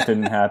sounds like that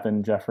didn't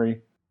happen,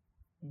 Jeffrey.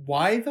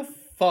 Why the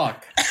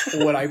fuck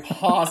would I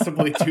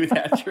possibly do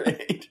that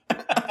trade?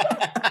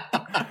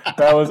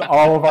 That was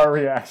all of our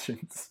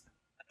reactions.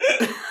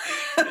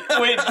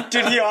 Wait,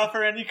 did he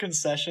offer any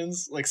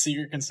concessions, like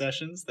secret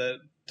concessions,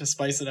 to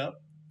spice it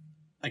up,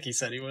 like he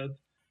said he would?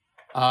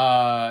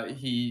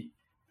 He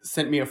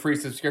sent me a free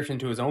subscription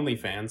to his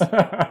OnlyFans,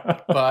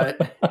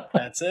 but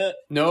that's it.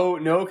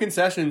 No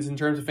concessions in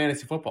terms of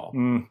fantasy football.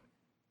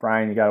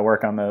 Brian, you got to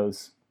work on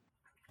those.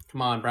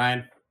 Come on,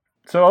 Brian.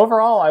 So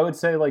overall, I would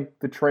say like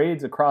the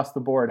trades across the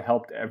board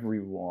helped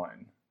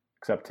everyone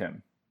except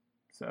him.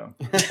 So.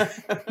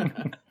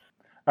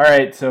 All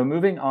right, so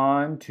moving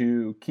on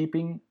to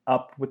keeping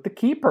up with the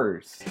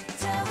keepers.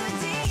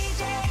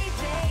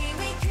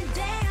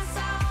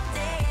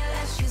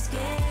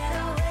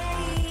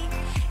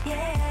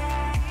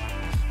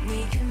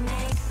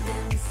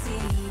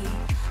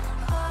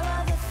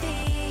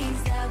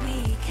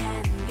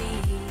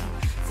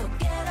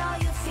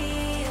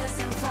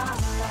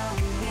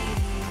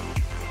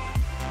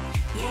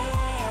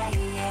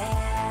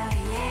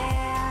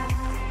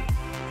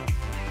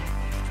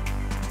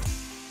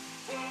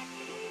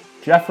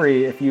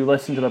 Jeffrey, if you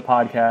listen to the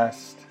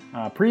podcast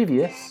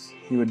previous,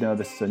 you would know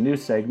this is a new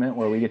segment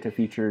where we get to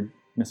feature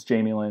Miss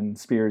Jamie Lynn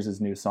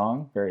Spears' new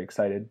song. Very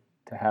excited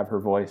to have her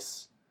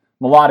voice,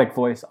 melodic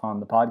voice,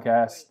 on the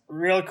podcast.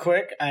 Real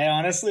quick, I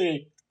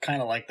honestly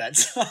kind of like that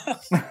song.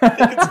 No.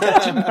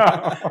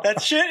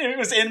 That shit, it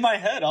was in my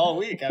head all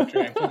week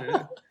after I put it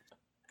in.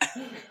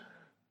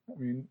 I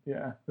mean,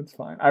 yeah, it's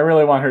fine. I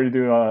really want her to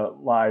do a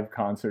live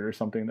concert or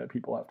something that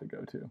people have to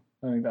go to.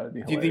 I think that would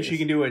be hilarious. Do you think she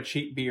can do a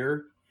cheap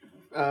beer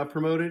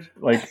promoted?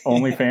 Like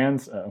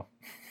OnlyFans? Oh.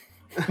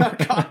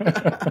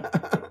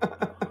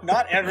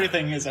 Not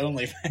everything is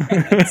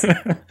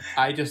OnlyFans.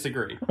 I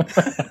disagree.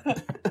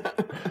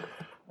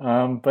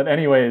 But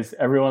anyways,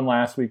 everyone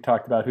last week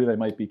talked about who they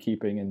might be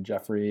keeping, and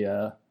Jeffrey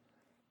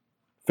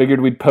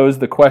figured we'd pose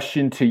the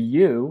question to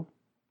you.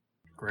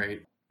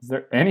 Great. Is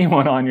there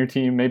anyone on your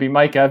team? Maybe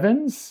Mike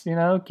Evans?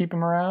 Keep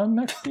him around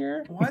next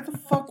year. Why the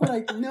fuck would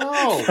I?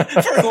 No.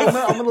 So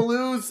I'm gonna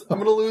lose. I'm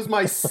gonna lose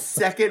my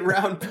second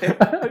round pick.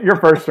 Your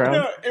first round.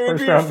 No, it would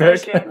first be your round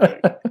first pick.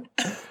 round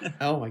pick.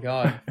 Oh my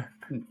god.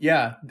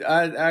 Yeah,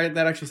 that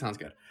actually sounds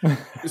good.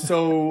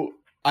 So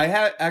I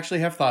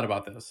actually have thought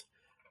about this,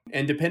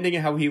 and depending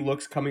on how he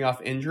looks coming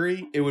off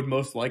injury, it would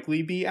most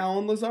likely be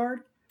Alan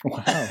Lazard.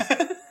 Wow.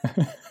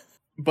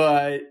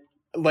 But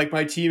like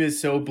my team is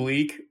so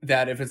bleak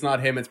that if it's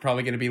not him, it's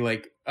probably going to be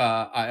like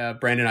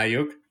Brandon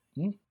Ayuk,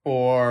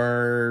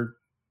 or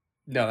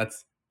no,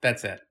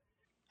 that's it.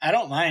 I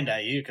don't mind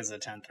Ayuk as a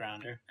 10th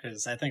rounder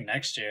because I think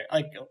next year,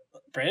 like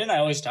Brandon and I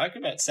always talk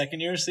about,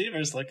 second-year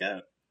receivers, look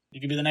out.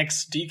 You could be the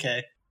next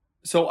DK.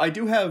 So I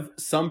do have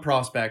some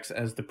prospects,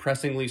 as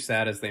depressingly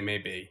sad as they may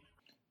be.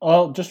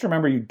 Well, just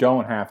remember you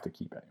don't have to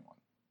keep anyone.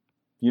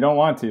 If you don't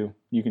want to,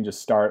 you can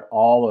just start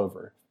all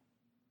over.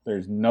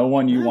 There's no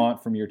one you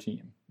want from your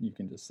team. You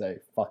can just say,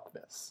 fuck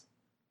this.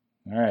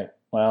 All right.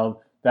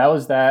 Well, that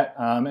was that.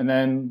 And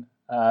then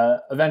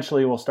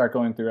eventually we'll start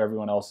going through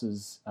everyone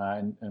else's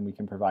and we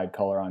can provide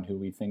color on who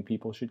we think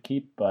people should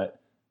keep. But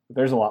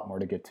there's a lot more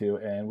to get to.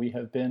 And we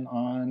have been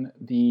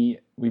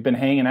we've been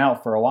hanging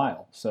out for a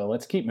while. So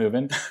let's keep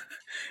moving.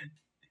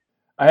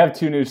 I have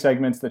 2 new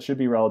segments that should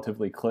be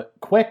relatively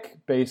quick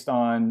based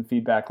on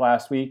feedback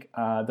last week.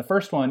 The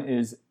first one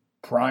is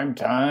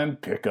Primetime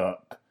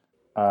Pickup.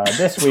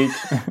 This week...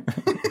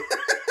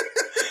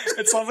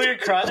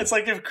 It's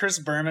like if Chris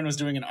Berman was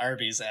doing an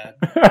Arby's ad.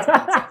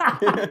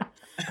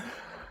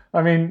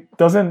 I mean,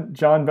 doesn't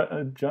John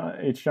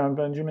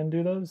Benjamin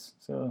do those?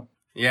 So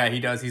Yeah, he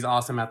does. He's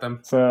awesome at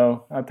them.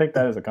 So I take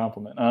that as a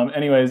compliment.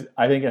 Anyways,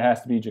 I think it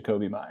has to be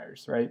Jacoby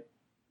Myers, right?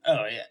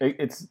 Oh, yeah.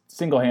 It's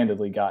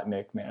single-handedly got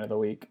Nick Man of the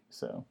Week.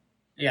 So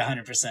Yeah,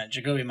 100%.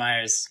 Jacoby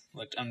Myers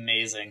looked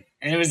amazing.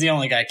 And it was the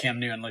only guy Cam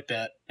Newton looked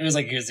at. It was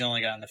like he was the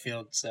only guy on the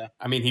field. So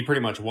I mean, he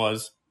pretty much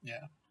was.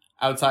 Yeah.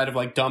 Outside of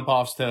like dump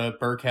offs to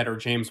Burkhead or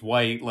James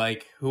White,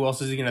 like who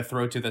else is he going to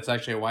throw to that's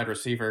actually a wide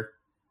receiver?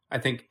 I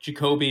think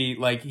Jacoby,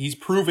 like he's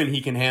proven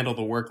he can handle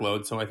the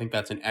workload, so I think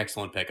that's an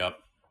excellent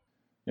pickup.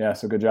 Yeah,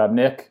 so good job,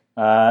 Nick.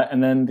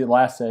 And then the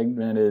last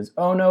segment is,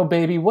 oh no,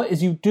 baby, what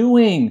is you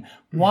doing?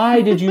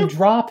 Why did you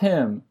drop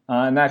him?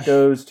 And that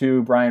goes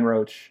to Brian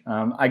Roach.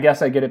 I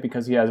guess I get it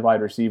because he has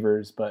wide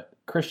receivers, but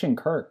Christian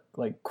Kirk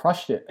like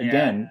crushed it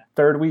again,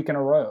 third week in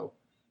a row.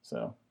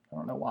 So I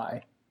don't know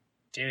why.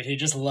 Dude, he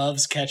just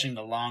loves catching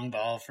the long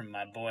ball from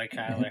my boy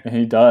Kyler.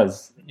 He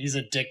does. He's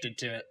addicted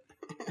to it.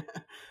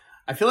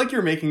 I feel like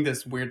you're making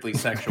this weirdly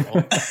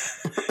sexual.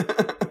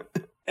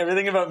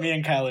 Everything about me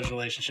and Kyler's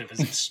relationship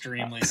is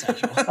extremely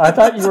sensual. I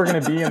thought you were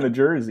going to be in the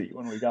jersey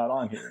when we got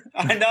on here.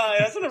 I know,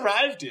 it hasn't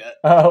arrived yet.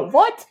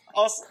 What?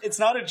 Also, it's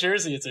not a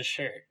jersey, it's a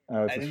shirt.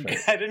 Oh, it's a shirt.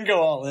 I didn't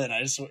go all in.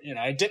 I just,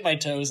 I dipped my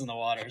toes in the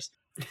waters.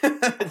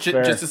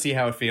 Just to see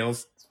how it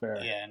feels. It's fair.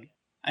 Yeah,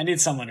 I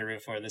need someone to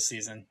root for this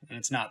season, and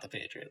it's not the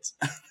Patriots.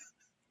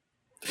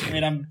 I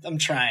mean, I'm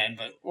trying,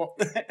 but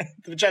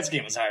the Jets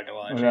game was hard to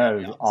watch. That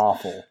is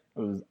awful. It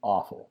was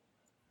awful.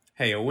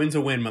 Hey, a win's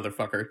a win,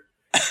 motherfucker.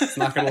 It's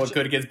not going to look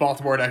good against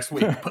Baltimore next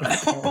week.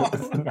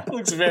 It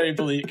looks very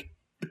bleak.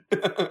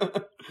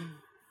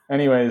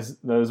 Anyways,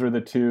 those were the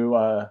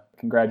 2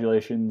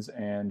 congratulations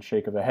and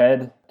shake of the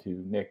head to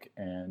Nick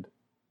and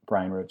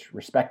Brian Roach,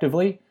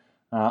 respectively.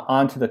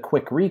 On to the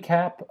quick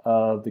recap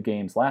of the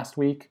games last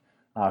week.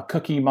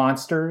 Cookie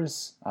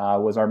Monsters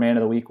was our man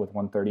of the week with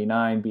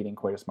 139, beating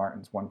Coitus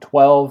Martin's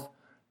 112.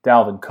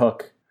 Dalvin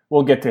Cook.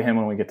 We'll get to him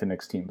when we get to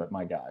Nick's team, but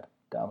my God,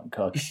 Dalvin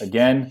Cook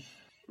again.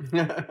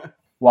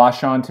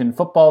 Washington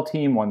football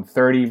team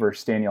 130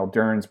 versus Daniel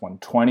Dern's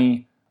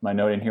 120. My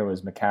note in here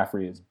was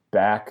McCaffrey is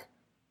back.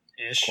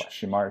 Ish.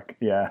 Question mark.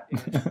 Yeah.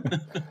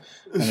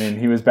 I mean,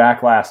 he was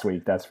back last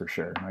week, that's for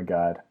sure. My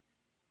God.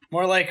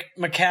 More like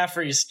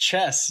McCaffrey's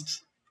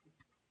chest.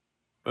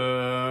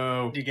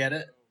 Oh. Do you get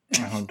it?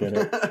 I don't get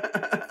it.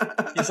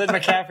 You said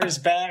McCaffrey's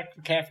back.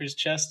 McCaffrey's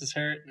chest is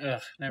hurt.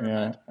 Ugh, never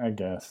mind. I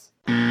guess.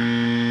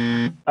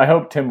 I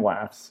hope Tim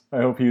laughs. I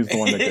hope he's the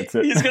one that gets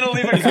it. He's going to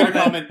leave a He's going to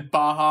comment,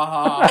 bah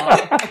ha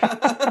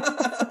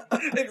ha.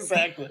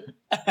 Exactly.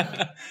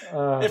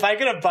 If I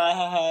get a bah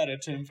ha ha to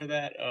Tim for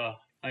that,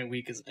 my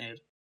week is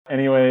made.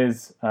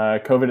 Anyways,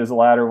 COVID is a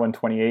ladder,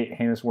 128.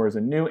 Heinous War is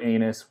a new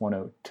anus,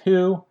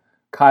 102.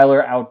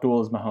 Kyler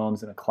outduels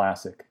Mahomes in a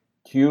classic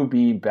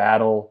QB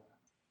battle.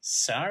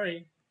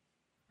 Sorry.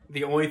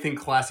 The only thing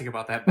classic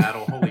about that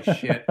battle, holy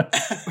shit.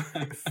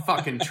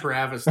 Fucking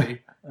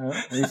travesty.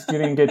 At least you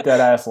didn't get that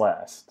ass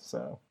last,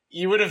 so.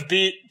 You would have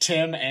beat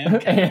Tim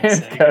and Kevin.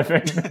 And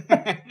Kevin.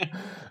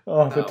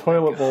 The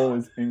toilet bowl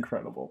was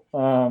incredible.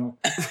 An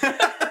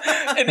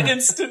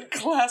instant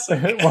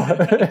classic.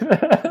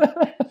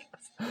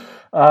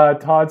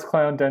 Todd's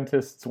Clown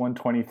Dentists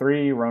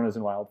 123, Ronas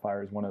and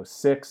Wildfires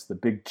 106, The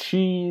Big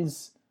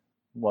Cheese,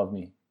 love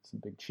me some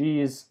Big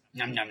Cheese.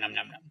 Nom nom nom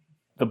nom nom.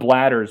 The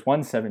Bladders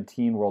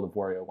 117, World of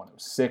Wario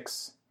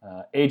 106.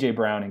 AJ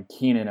Brown and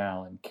Keenan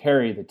Allen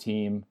carry the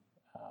team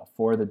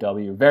for the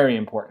W. Very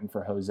important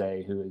for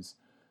Jose, who is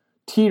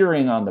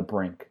teetering on the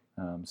brink.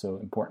 So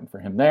important for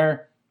him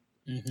there.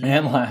 Mhm.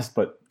 And last,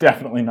 but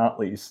definitely not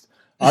least,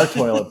 our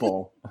toilet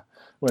bowl,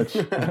 which,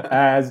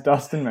 as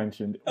Dustin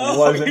mentioned,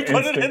 was an you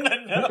put it in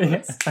instant. the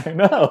notes. Yeah, I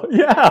know.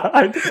 Yeah,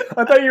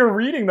 I thought you were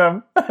reading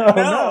them. Oh,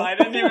 No, I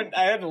didn't even.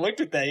 I hadn't looked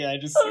at that yet. I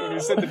just when you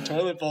said the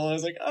toilet bowl, I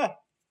was like, oh.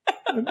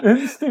 An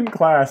instant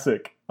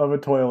classic of a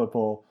toilet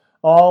bowl.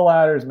 All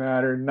ladders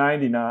matter,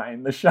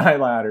 99. The shy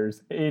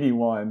ladders,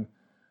 81.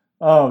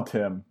 Oh,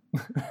 Tim.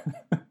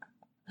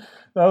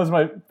 That was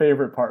my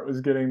favorite part,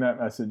 was getting that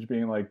message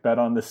being like, bet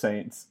on the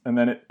Saints. And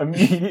then it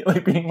immediately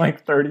being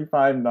like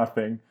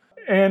 35-0.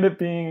 And it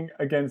being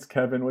against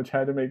Kevin, which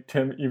had to make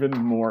Tim even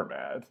more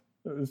mad.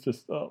 It was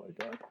just, oh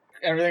my God.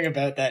 Everything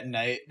about that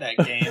night, that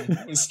game,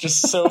 was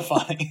just so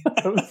funny.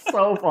 It was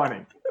so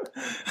funny.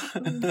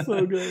 It was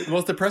so good. The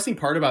most depressing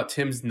part about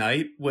Tim's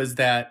night was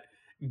that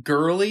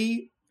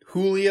Gurley,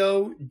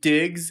 Julio,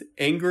 Diggs,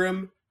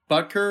 Ingram,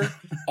 Butker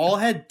all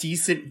had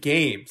decent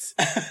games.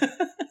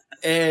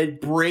 And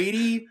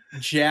Brady,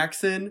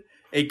 Jackson,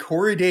 and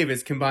Corey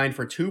Davis combined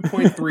for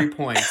 2.3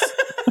 points.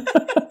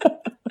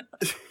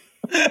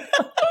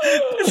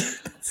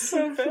 It's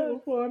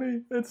so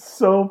funny. It's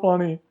so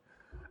funny.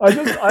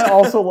 I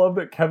also love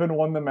that Kevin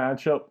won the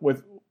matchup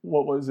with,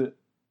 what was it?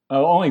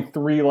 Only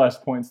 3 less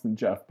points than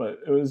Jeff, but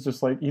it was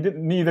just like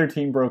neither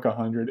team broke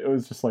 100. It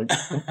was just like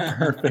a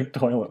perfect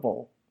toilet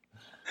bowl.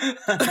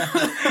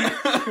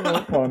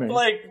 So funny.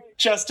 Like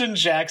Justin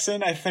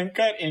Jackson, I think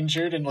got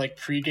injured in like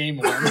pregame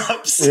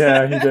warmups.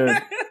 Yeah, he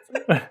did.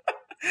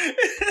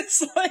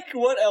 It's like,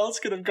 what else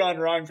could have gone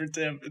wrong for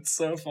Tim? It's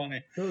so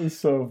funny. It was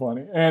so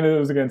funny. And it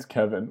was against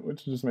Kevin,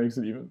 which just makes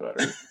it even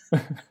better.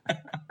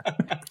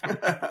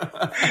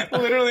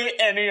 Literally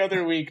any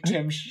other week,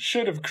 Tim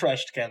should have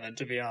crushed Kevin,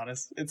 to be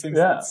honest. It's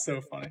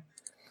so funny.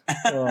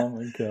 Oh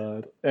my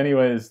God.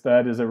 Anyways,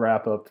 that is a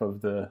wrap up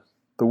of the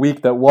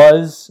week that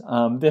was.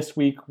 This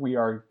week we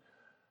are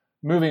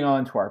moving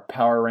on to our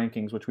power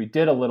rankings, which we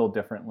did a little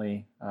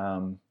differently.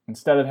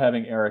 Instead of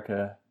having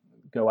Erica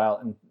go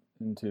out and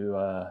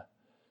to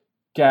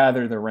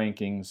gather the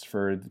rankings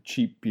for the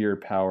cheap beer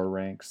power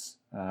ranks,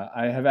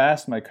 I have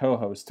asked my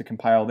co-hosts to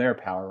compile their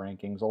power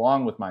rankings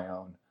along with my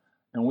own,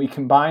 and we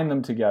combine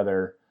them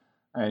together,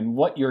 and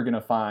what you're going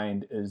to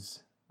find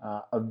is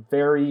a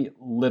very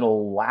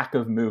little lack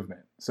of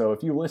movement. So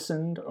if you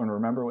listened and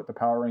remember what the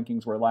power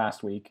rankings were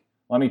last week,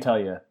 let me tell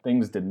you,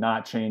 things did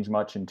not change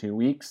much in 2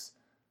 weeks,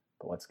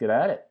 but let's get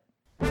at it.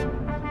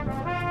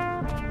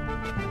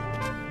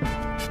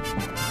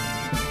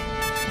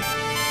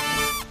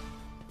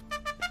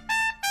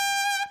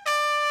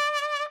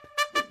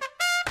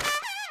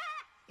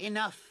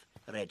 Enough,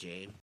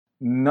 Reggie.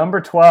 Number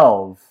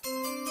 12,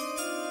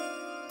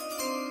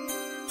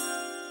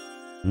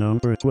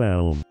 Number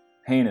 12.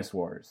 Heinous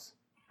Wars.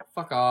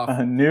 Fuck off.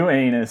 A new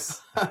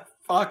anus.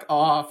 Fuck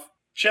off.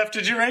 Jeff,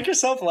 did you rank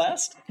yourself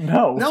last?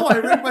 No. No, I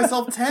ranked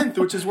myself 10th,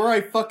 which is where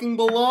I fucking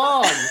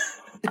belong.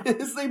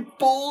 It's a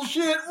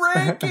bullshit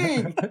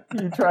ranking.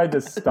 You tried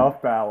to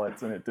stuff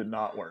ballots and it did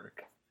not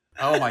work.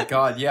 Oh my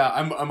God, yeah.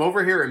 I'm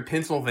over here in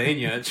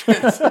Pennsylvania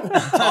just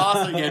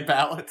tossing in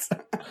ballots.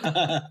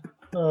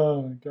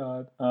 Oh my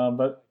God.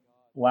 But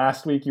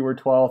last week you were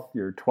 12th.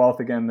 You're 12th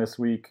again this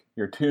week.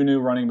 Your 2 new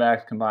running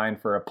backs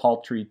combined for a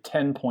paltry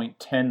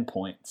 10.10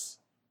 points.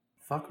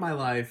 Fuck my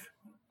life.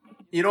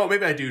 You know what?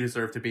 Maybe I do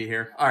deserve to be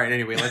here. All right.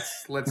 Anyway,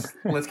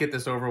 let's get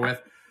this over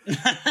with.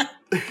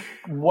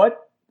 What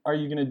are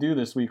you going to do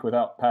this week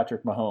without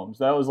Patrick Mahomes?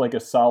 That was like a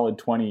solid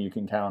 20 you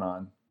can count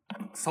on.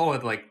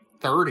 Solid like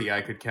 30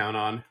 I could count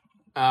on.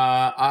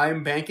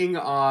 I'm banking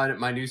on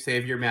my new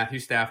savior, Matthew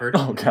Stafford.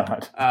 Oh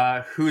God.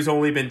 Who's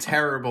only been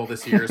terrible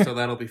this year, so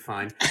that'll be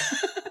fine.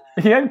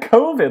 He had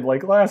COVID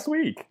like last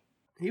week.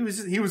 He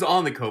was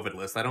on the COVID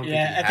list. I don't think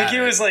Yeah, he I think had he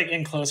it. was like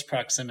in close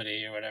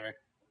proximity or whatever.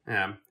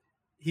 Yeah.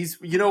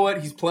 You know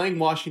what? He's playing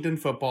Washington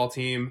football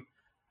team.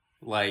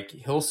 Like,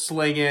 he'll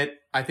sling it.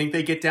 I think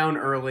they get down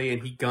early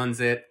and he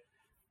guns it.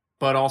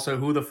 But also,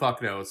 who the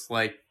fuck knows?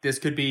 Like, this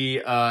could be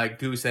a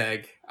goose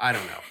egg. I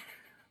don't know.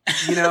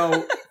 You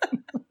know,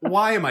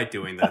 why am I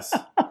doing this?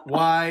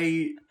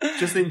 Why?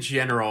 Just in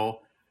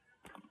general,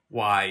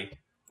 why?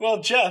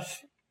 Well,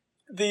 Jeff,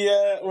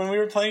 when we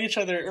were playing each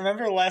other,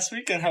 remember last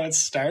weekend how it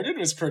started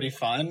was pretty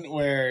fun,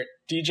 where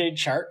DJ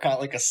Chark caught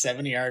like a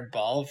 70-yard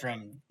ball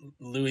from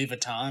Louis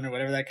Vuitton or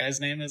whatever that guy's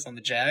name is on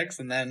the Jags,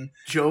 and then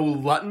Joe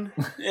Lutton?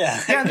 yeah, Yeah,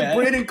 that then guy.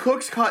 Brandon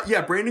Cooks caught.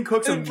 Yeah, Brandon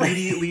Cooks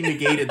immediately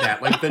negated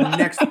that. Like the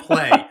next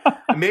play.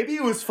 Maybe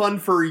it was fun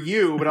for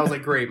you, but I was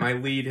like, great, my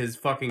lead has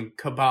fucking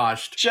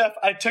kiboshed. Jeff,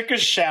 I took a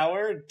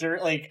shower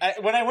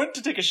when I went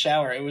to take a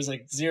shower, it was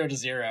like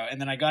 0-0, and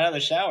then I got out of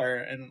the shower,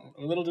 and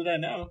little did I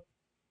know,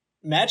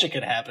 magic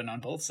had happened on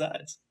both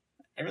sides.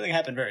 Everything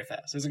happened very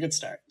fast. It was a good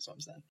start. That's what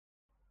I'm saying.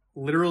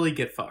 Literally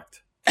get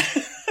fucked.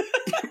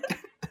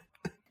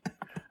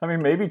 I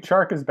mean, maybe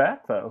Chark is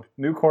back though.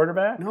 New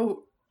quarterback.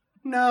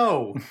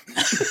 No.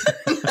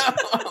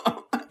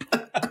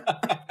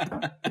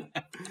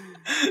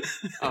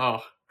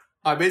 Oh,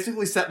 I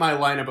basically set my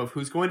lineup of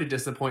who's going to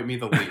disappoint me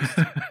the least.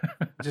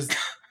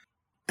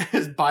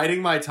 just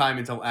biding my time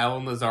until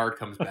Alan Lazard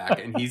comes back,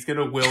 and he's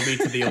gonna will me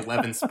to the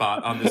 11th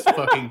spot on this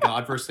fucking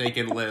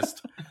godforsaken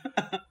list.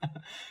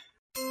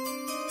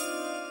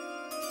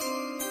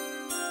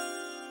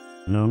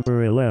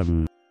 Number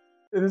 11.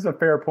 It is a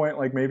fair point.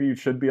 Like, maybe you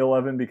should be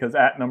 11 because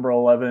at number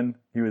 11,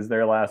 he was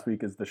there last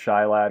week as the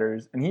Shy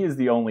Ladders, and he is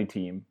the only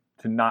team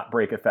to not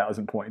break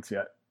 1,000 points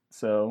yet.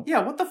 So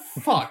Yeah, what the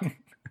fuck?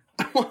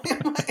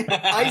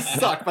 I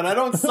suck, but I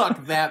don't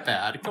suck that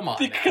bad. Come on.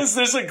 Because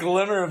there's a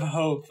glimmer of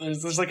hope.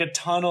 There's like a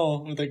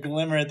tunnel with a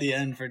glimmer at the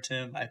end for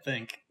Tim, I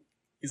think.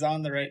 He's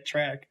on the right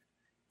track.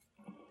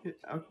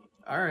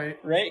 All right.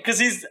 Right? Because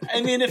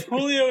if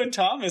Julio and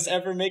Thomas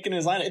ever make in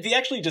his lineup, if he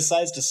actually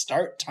decides to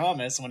start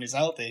Thomas when he's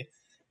healthy,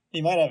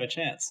 he might have a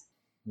chance.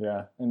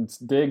 yeah, and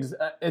Diggs.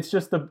 It's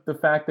just the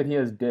fact that he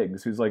has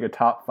Diggs, who's like a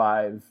top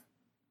 5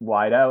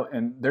 wideout,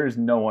 and there's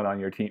no one on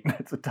your team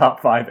that's a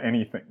top 5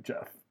 anything,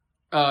 Jeff.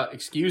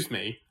 Excuse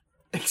me.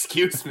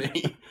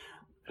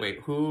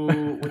 Wait,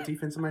 what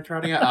defense am I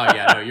trotting at? Oh,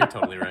 yeah, no, you're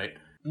totally right.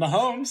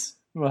 Mahomes.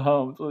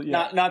 Well,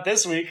 yeah. Not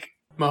this week.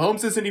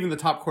 Mahomes isn't even the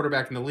top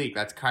quarterback in the league.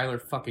 That's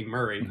Kyler fucking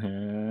Murray.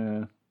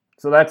 Yeah.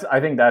 So I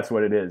think that's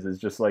what it is. It's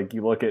just like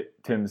you look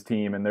at Tim's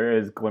team and there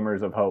is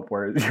glimmers of hope,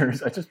 whereas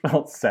yours, I just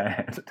felt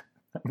sad.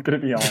 I'm going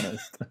to be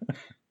honest.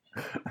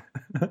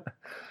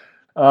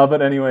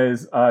 But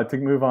anyways, to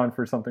move on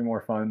for something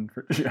more fun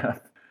for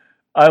Jeff.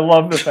 I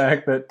love the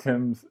fact that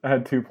Tim's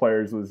had 2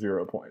 players with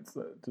 0 points.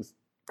 That just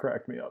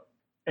cracked me up.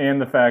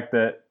 And the fact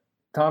that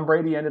Tom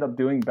Brady ended up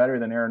doing better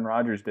than Aaron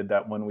Rodgers did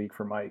that 1 week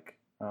for Mike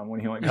when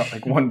he only got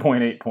like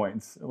 1.8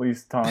 points. At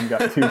least Tom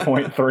got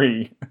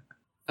 2.3.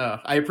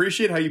 I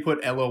appreciate how you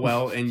put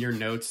LOL in your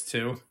notes,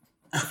 too,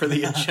 for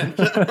the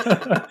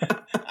agenda.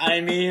 I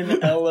mean,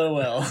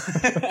 LOL.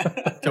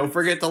 Don't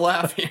forget to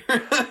laugh here.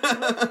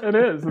 It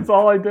is. It's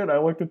all I did. I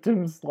looked at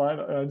Tim's line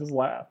and I just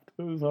laughed.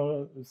 It was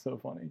so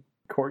funny.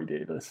 Corey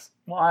Davis.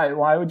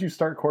 Why would you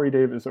start Corey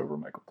Davis over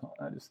Michael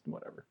Thomas?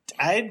 Whatever.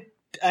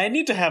 I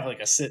need to have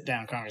like a sit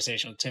down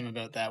conversation with Tim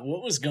about that.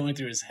 What was going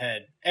through his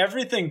head?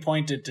 Everything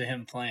pointed to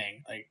him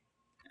playing. Like,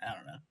 I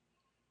don't know.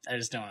 I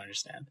just don't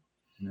understand.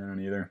 I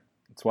don't either.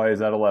 That's why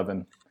he's at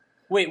 11.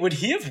 Wait, would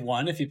he have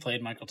won if he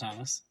played Michael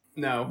Thomas?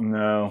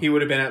 No. He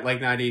would have been at like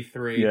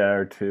 93. Yeah,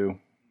 or 2.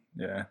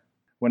 Yeah.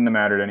 Wouldn't have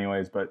mattered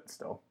anyways, but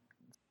still.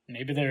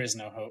 Maybe there is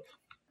no hope.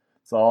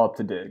 It's all up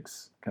to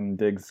Diggs. Can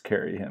Diggs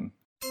carry him?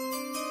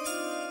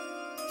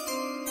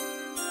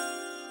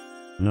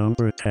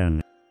 Number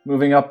 10.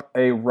 Moving up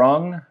a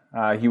rung,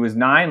 he was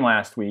 9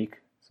 last week.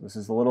 So this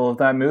is a little of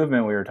that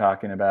movement we were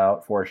talking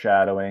about,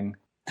 foreshadowing.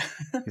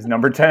 He's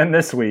number 10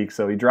 this week,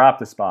 so he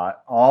dropped a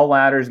spot. All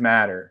ladders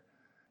matter.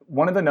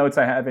 One of the notes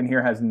I have in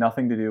here has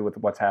nothing to do with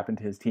what's happened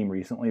to his team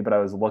recently, but I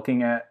was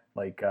looking at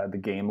the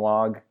game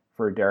log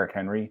for Derrick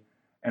Henry,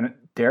 and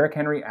Derrick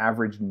Henry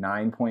averaged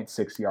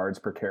 9.6 yards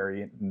per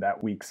carry in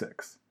that week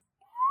 6.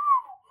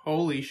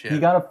 Holy shit. He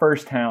got a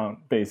first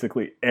down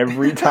basically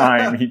every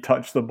time he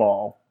touched the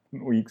ball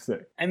in week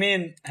 6. I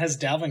mean, has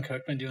Dalvin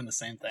Cook been doing the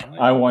same thing?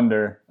 I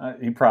wonder.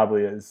 He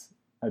probably is.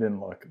 I didn't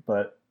look,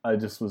 but I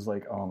just was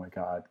like, oh my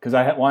God. Because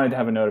I wanted to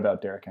have a note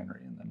about Derrick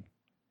Henry. And then,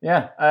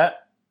 yeah,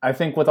 I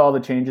think with all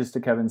the changes to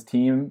Kevin's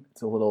team,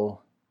 it's a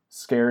little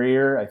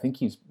scarier. I think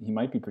he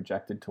might be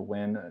projected to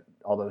win,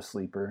 although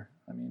sleeper.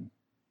 I mean,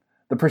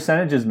 the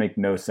percentages make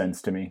no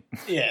sense to me.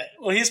 Yeah,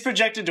 well, he's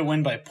projected to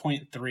win by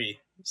 0.3.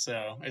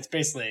 So it's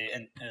basically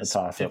a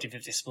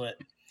 50-50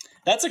 split.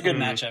 That's a good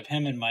matchup,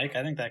 him and Mike.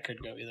 I think that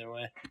could go either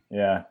way.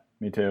 Yeah,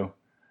 me too.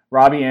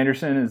 Robbie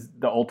Anderson is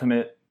the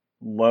ultimate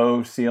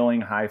low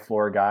ceiling, high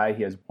floor guy.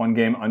 He has 1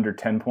 game under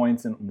 10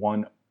 points and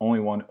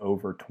only one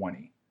over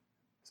 20.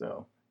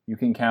 So you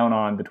can count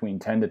on between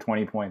 10 to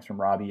 20 points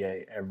from Robbie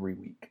A every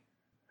week,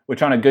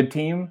 which on a good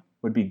team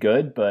would be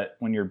good, but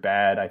when you're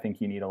bad, I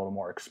think you need a little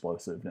more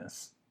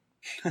explosiveness.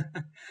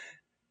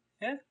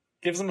 Yeah,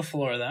 gives him a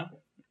floor, though.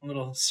 A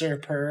little Sir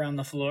Purr on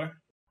the floor.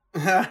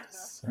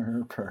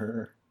 Sir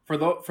Purr. For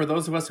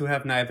those of us who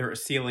have neither a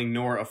ceiling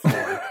nor a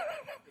floor,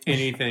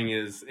 anything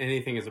is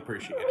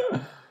appreciated.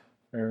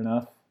 Fair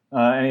enough.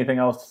 Anything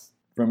else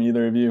from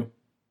either of you?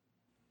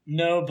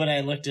 No, but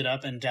I looked it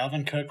up, and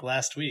Dalvin Cook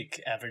last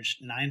week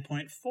averaged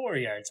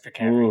 9.4 yards per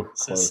carry. Ooh,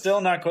 so close. still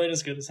not quite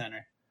as good as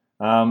Henry.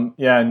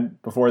 Yeah, and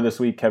before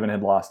this week, Kevin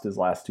had lost his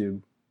last 2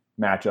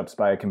 matchups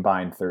by a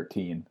combined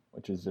 13,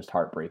 which is just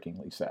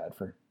heartbreakingly sad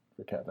for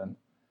Kevin.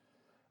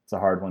 It's a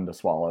hard one to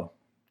swallow.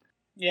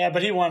 Yeah,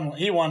 but he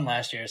won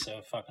last year,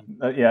 so fuck him.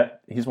 Yeah,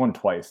 he's won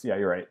twice. Yeah,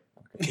 you're right.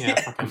 Okay. Yeah,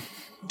 fuck him.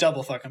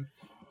 Double fuck him.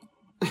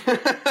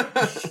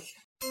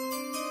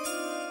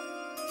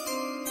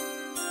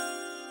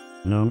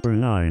 Number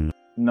 9.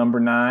 Number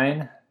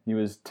 9, he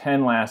was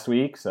 10 last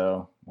week,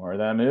 so more of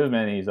that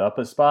movement. He's up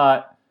a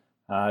spot.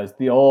 It's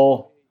the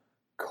old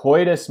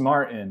Coitus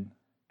Martin.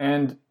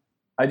 And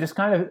I just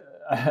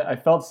I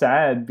felt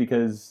sad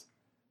because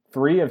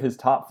 3 of his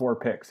top 4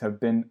 picks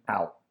have been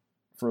out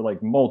for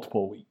like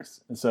multiple weeks.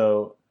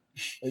 So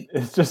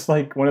it's just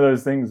like one of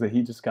those things that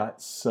he just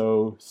got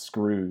so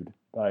screwed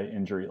by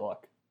injury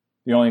luck.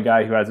 The only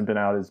guy who hasn't been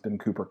out has been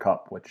Cooper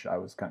Kupp, which I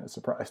was kind of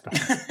surprised by.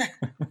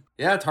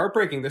 Yeah, it's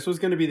heartbreaking. This was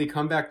going to be the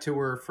comeback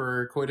tour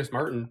for Coitus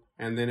Martin,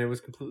 and then it was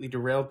completely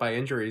derailed by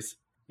injuries.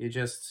 You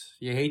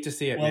hate to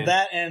see it, Well,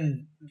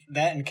 man.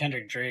 that and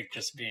Kendrick Drake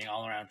just being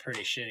all around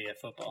pretty shitty at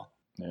football.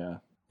 Yeah.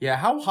 Yeah,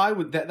 how high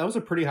would that was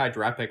a pretty high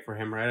draft pick for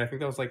him, right? I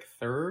think that was like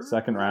third?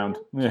 Second round.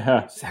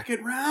 Yeah.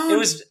 Second round? It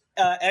was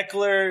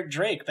Eckler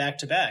Drake back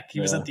to back. He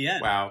was Yeah. at the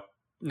end. Wow.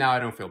 Now I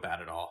don't feel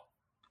bad at all.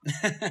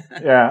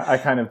 Yeah, I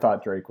kind of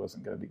thought Drake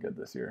wasn't going to be good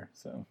this year,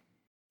 so.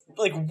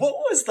 Like, what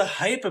was the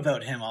hype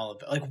about him all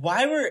about? Like,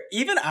 why were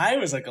even I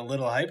was like a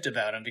little hyped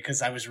about him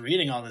because I was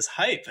reading all this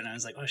hype and I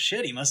was like, oh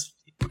shit,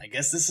 I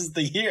guess this is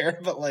the year.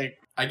 But like,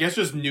 I guess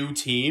just new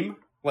team,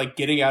 like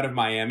getting out of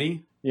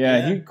Miami.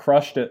 Yeah, he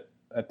crushed it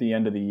at the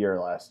end of the year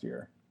last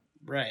year.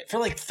 right, for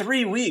like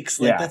 3 weeks.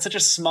 Like, Yeah. that's such a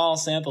small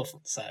sample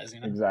size, you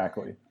know?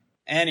 Exactly.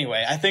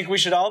 Anyway, I think we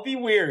should all be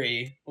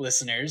weary,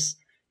 listeners,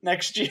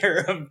 next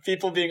year of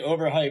people being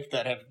overhyped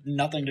that have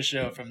nothing to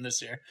show from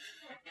this year.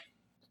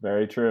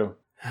 Very true.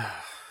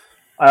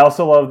 I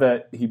also love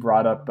that he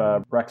brought up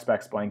Rex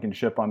Beck's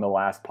Blankenship on the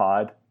last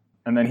pod,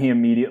 and then he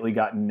immediately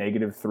got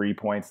 -3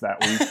 points that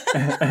week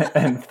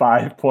and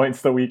 5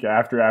 points the week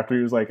after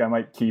he was like, I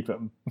might keep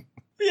him.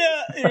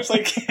 Yeah, he was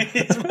like,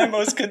 he's my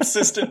most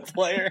consistent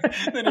player.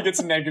 Then he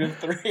gets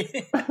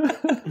 -3.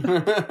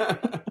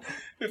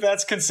 If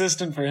that's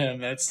consistent for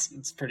him,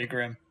 it's pretty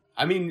grim.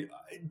 I mean,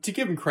 to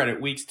give him credit,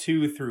 weeks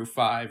 2 through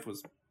 5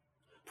 was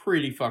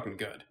pretty fucking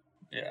good.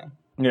 Yeah.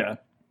 Yeah.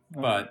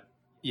 But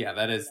yeah,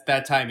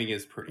 that timing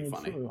is pretty It's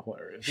funny.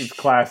 hilarious. It's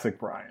classic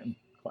Brian.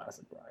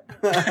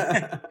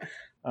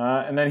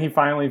 And then he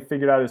finally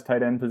figured out his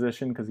tight end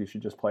position because he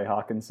should just play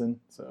Hawkinson.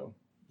 So,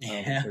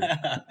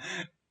 Yeah.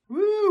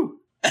 Woo!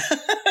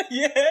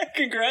 Yeah,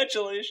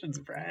 congratulations,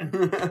 Brian.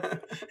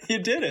 You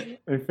did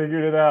it. they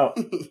figured it out.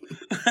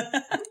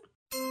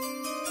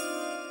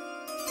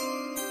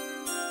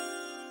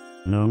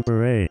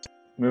 Number 8.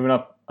 Moving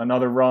up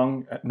another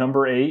rung at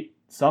number 8,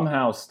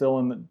 somehow still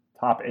in the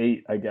top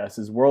 8, I guess,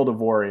 is World of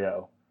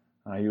Wario.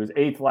 He was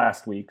 8th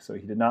last week, so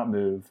he did not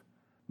move.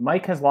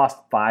 Mike has lost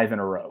 5 in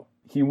a row.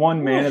 He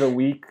won Man of the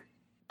Week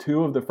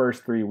 2 of the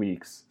first 3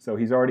 weeks, so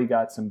he's already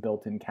got some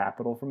built-in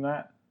capital from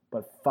that.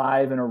 But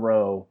 5 in a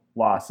row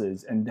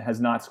losses and has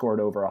not scored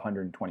over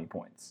 120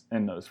 points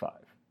in those 5.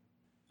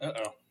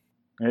 Uh-oh.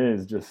 It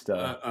is just...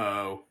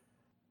 Uh-oh.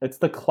 It's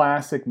the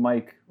classic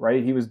Mike,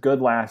 right? He was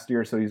good last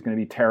year, so he's going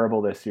to be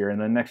terrible this year, and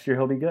then next year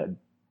he'll be good.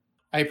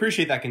 I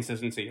appreciate that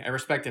consistency. I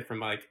respect it from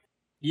Mike.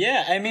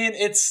 Yeah, I mean,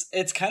 it's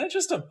kind of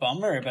just a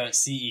bummer about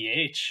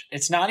CEH.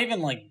 It's not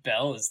even like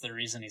Bell is the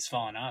reason he's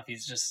fallen off.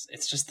 It's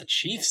just the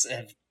Chiefs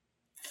have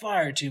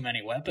far too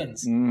many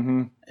weapons.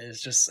 Mm-hmm.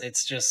 It's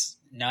just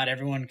not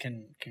everyone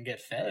can get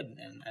fed,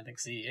 and I think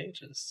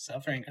CEH is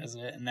suffering because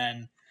of it. And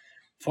then,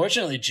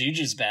 fortunately,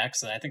 Juju's back,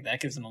 so I think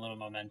that gives him a little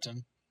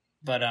momentum.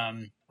 But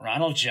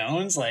Ronald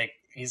Jones, like,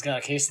 he's got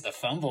a case of the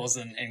fumbles,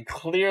 and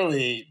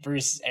clearly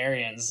Bruce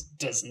Arians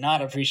does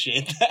not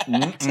appreciate that.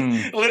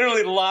 Mm-mm.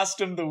 Literally lost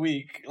him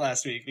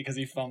last week because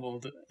he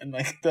fumbled in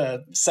like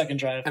the second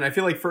drive. And I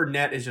feel like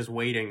Fournette is just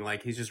waiting,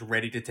 like he's just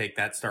ready to take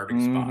that starting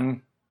Mm-hmm.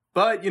 spot.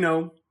 But,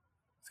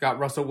 it's got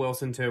Russell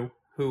Wilson too,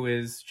 who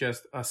is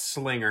just a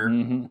slinger.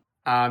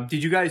 Mm-hmm.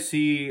 Did you guys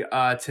see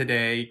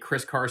today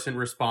Chris Carson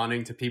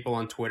responding to people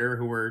on Twitter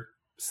who were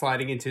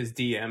sliding into his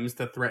DMs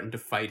to threaten to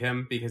fight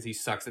him because he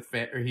sucks at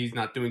or he's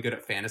not doing good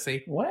at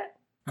fantasy? What?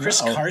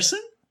 Chris No.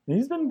 Carson?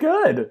 He's been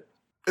good.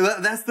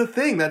 That's the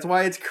thing. That's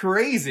why it's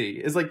crazy.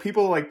 Is like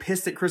people are like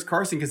pissed at Chris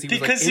Carson because he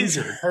was like He's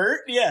injured.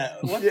 hurt? Yeah.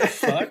 What the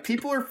fuck?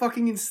 People are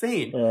fucking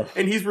insane. Ugh.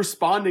 And he's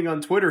responding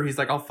on Twitter. He's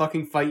like, I'll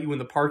fucking fight you in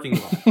the parking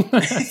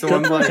lot. So Good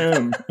I'm for like,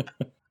 him.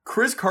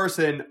 Chris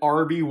Carson,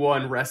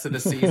 RB1 rest of the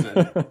season.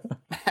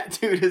 That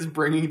dude is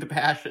bringing the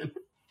passion.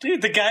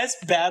 Dude, the guy's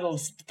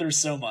battled through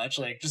so much,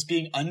 like just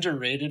being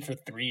underrated for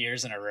 3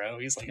 years in a row.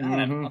 He's like,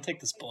 Mhm. I'll take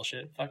this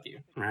bullshit. Fuck you.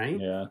 Right?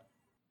 Yeah.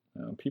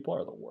 No, people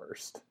are the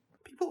worst.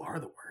 People are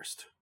the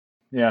worst.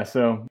 Yeah,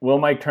 so will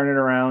Mike turn it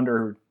around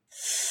or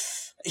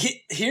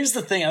Here's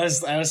the thing. I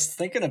was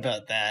thinking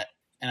about that,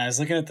 and I was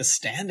looking at the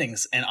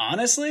standings, and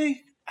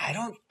honestly,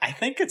 I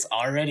think it's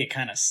already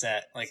kind of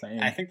set. Like,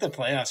 Same. I think the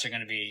playoffs are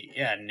going to be,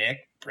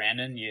 Nick,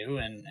 Brandon, you,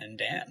 and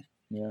Dan.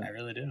 yeah. I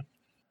really do.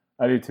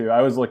 I do too.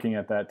 I was looking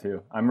at that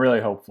too. I'm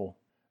really hopeful.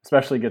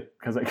 Especially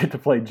because I get to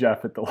play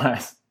Jeff at the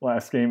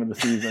last game of the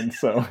season,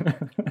 so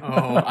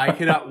Oh, I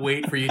cannot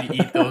wait for you to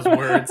eat those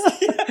words.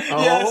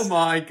 Oh Yes.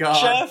 my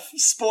god. Jeff,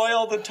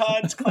 spoil the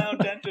Todd's Clown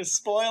Dentist.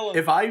 Spoil him.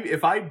 If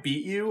I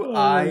beat you, Oh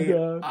my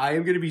God. I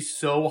am going to be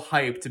so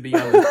hyped to be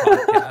on this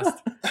podcast.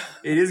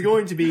 It is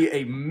going to be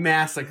a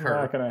massacre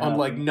Not gonna happen.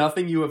 unlike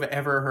nothing you have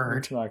ever heard.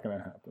 it's not going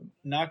to happen.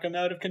 Knock him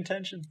out of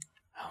contention.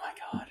 Oh my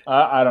god.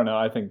 I don't know.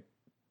 I think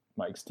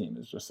Mike's team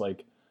is just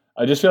like,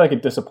 I just feel like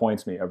it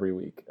disappoints me every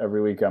week.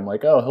 Every week I'm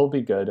like, oh, he'll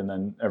be good. And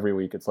then every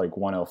week it's like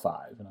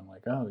 105. And I'm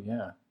like, oh,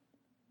 yeah.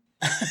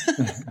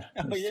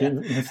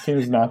 This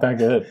team's not that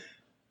good.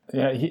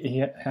 Yeah,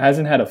 he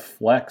hasn't had a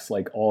flex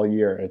like all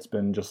year. It's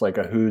been just like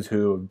a who's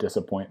who of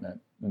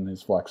disappointment in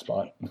his flex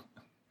spot.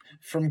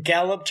 From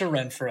Gallup to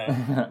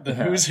Renfro, the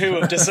who's who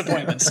of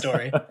disappointment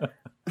story.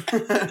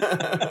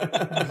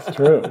 It's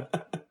true.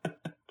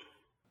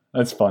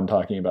 That's fun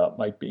talking about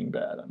Mike being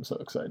bad. I'm so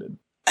excited.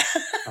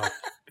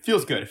 It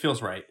feels good. It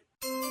feels right.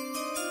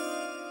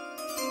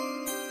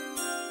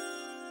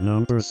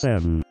 Number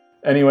 7.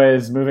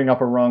 Anyways, moving up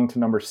a rung to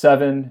number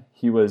 7.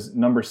 He was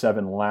number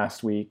 7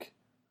 last week.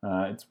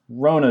 It's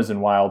Ronas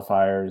and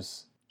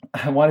Wildfires.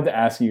 I wanted to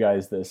ask you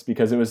guys this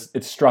because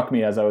it struck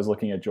me as I was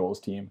looking at Joel's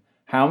team.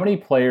 How many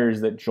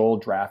players that Joel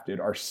drafted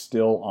are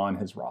still on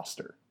his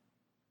roster?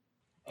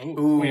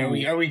 Ooh.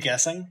 Wait, are we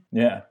guessing?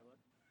 Yeah,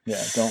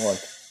 don't look.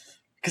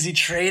 Because he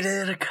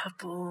traded a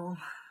couple.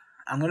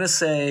 I'm gonna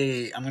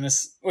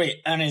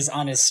wait on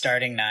his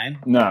starting 9.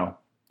 No,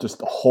 just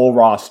the whole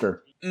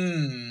roster. 5.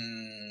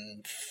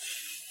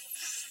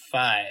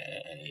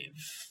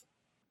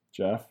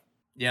 Jeff?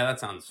 Yeah, that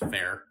sounds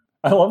fair.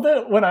 I love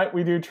that when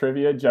we do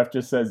trivia, Jeff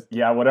just says,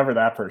 yeah, whatever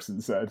that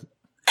person said.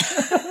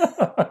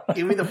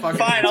 Give me the fucking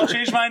Fine, answer. I'll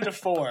change mine to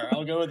 4.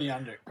 I'll go with the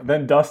under.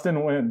 Then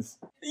Dustin wins.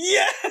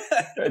 Yeah!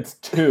 It's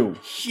 2.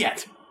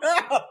 Shit.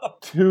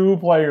 2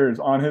 players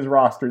on his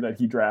roster that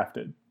he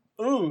drafted.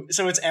 Ooh,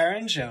 so it's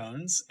Aaron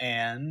Jones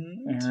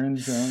and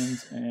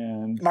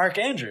Mark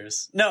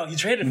Andrews. No, he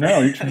traded for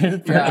No, he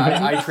traded for Yeah,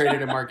 him. I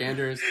traded to Mark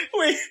Andrews.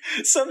 Wait,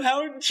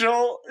 somehow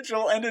Joel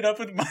ended up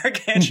with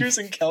Mark Andrews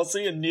and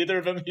Kelsey, and neither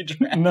of them he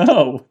drafted.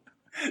 No.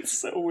 It's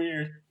so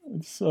weird.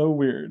 It's so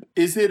weird.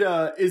 Is it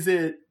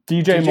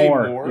DJ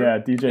Moore. Moore? Yeah,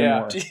 DJ Yeah.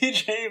 Moore.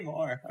 DJ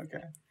Moore.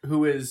 Okay.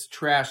 who is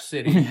Trash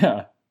City?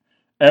 Yeah.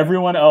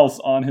 Everyone else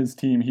on his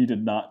team he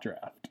did not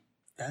draft.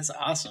 That's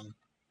awesome.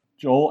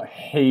 Joel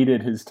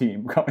hated his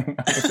team coming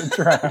out of the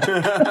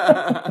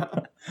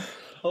draft.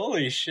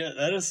 Holy shit,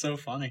 that is so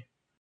funny.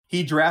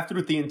 He drafted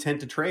with the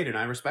intent to trade, and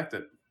I respect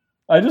it.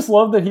 I just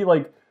love that he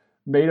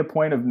made a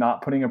point of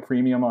not putting a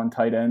premium on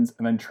tight ends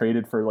and then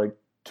traded for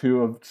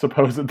 2 of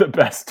supposed the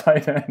best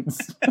tight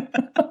ends.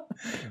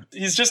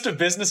 He's just a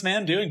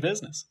businessman doing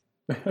business.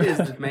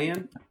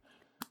 Businessman.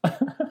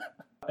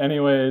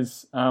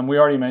 Anyways, we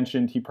already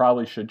mentioned he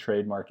probably should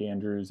trade Mark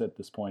Andrews at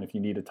this point. If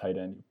you need a tight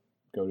end,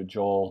 go to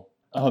Joel.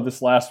 Oh,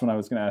 this last one I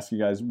was going to ask you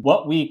guys.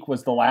 What week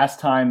was the last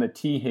time that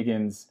T.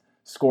 Higgins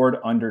scored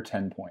under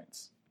 10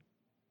 points?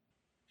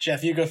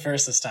 Jeff, you go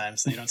first this time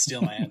so you don't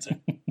steal my answer.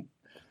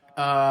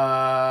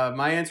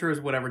 My answer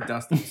is whatever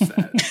Dustin says.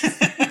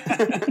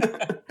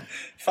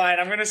 Fine,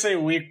 I'm going to say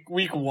week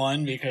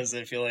 1 because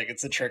I feel like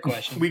it's a trick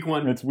question. Week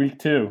 1. It's week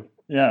 2.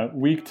 Yeah,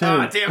 week 2.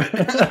 Ah, damn it.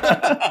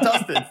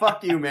 Dustin,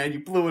 fuck you, man.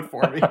 You blew it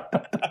for me.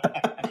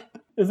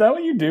 Is that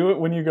what you do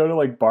when you go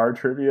to bar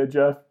trivia,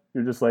 Jeff?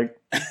 You're just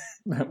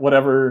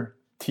whatever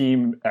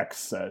Team X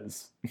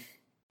says.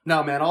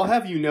 No, man, I'll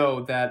have you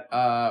know that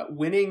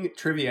winning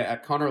trivia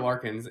at Connor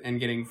Larkin's and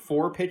getting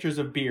 4 pitchers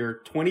of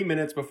beer 20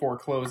 minutes before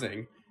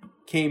closing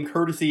came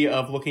courtesy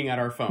of looking at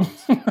our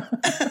phones.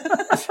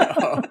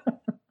 So,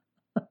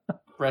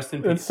 rest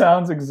in It peace.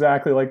 sounds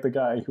exactly like the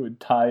guy who would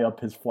tie up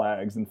his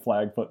flags in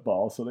flag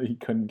football so that he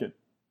couldn't get...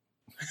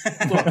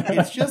 Look,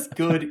 it's just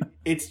good.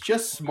 It's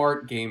just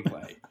smart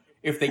gameplay.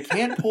 If they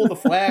can't pull the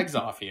flags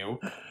off you,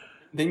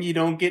 then you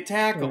don't get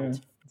tackled.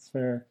 Yeah, it's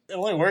fair. It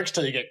only works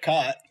till you get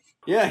caught.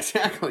 Yeah,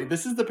 exactly.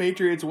 This is the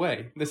Patriots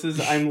way.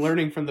 I'm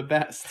learning from the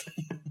best.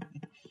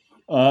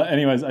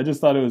 Anyways, I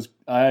just thought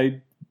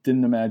I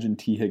didn't imagine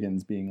T.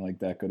 Higgins being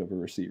that good of a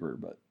receiver,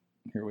 but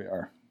here we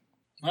are.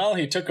 Well,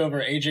 he took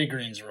over AJ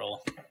Green's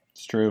role.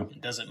 It's true. He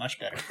does it much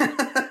better.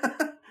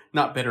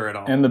 Not bitter at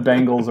all. And the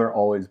Bengals are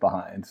always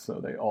behind, so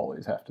they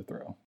always have to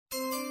throw.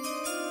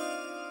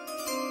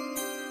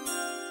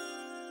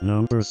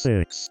 Number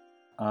 6.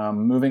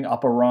 Moving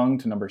up a rung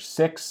to number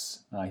 6.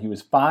 He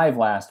was 5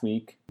 last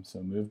week,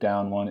 so move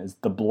down 1 is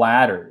the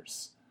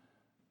Bladders.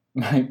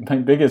 My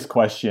biggest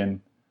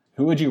question,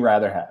 who would you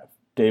rather have?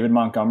 David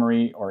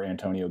Montgomery or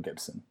Antonio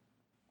Gibson?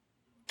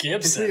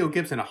 Gibson. Antonio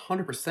Gibson,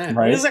 100%. Right?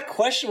 What is that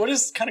question? What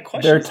is kind of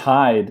question? They're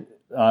tied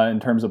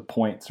in terms of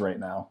points right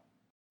now.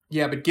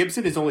 Yeah, but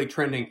Gibson is only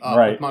trending up.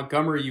 Right. With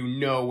Montgomery, you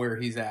know where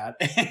he's at.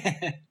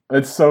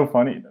 It's so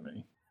funny to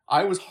me.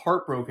 I was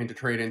heartbroken to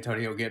trade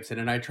Antonio Gibson,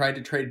 and I tried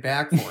to trade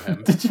back for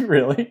him. Did you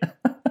really?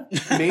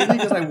 Mainly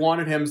because I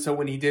wanted him so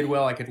when he did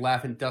well, I could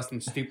laugh in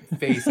Dustin's stupid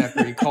face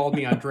after he called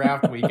me on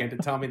draft weekend to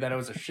tell me that it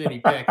was a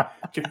shitty pick.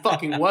 Which it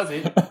fucking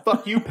wasn't.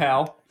 Fuck you,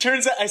 pal.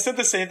 Turns out I said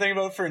the same thing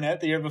about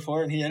Fournette the year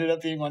before, and he ended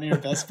up being one of your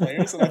best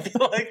players, and I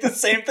feel like the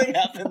same thing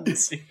happened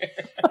this year.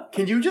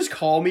 Can you just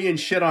call me and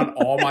shit on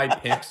all my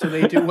picks so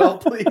they do well,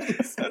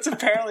 please? That's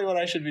apparently what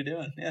I should be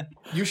doing, yeah.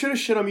 You should have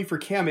shit on me for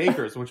Cam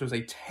Akers, which was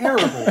a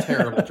terrible,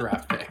 terrible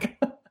draft pick.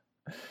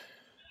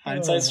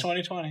 Hindsight's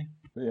 2020.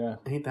 Yeah.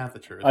 Ain't that the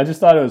truth? I just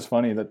thought it was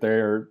funny that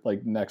they're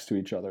next to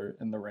each other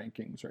in the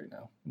rankings right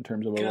now in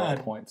terms of overall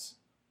God. points.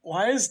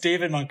 Why is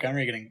David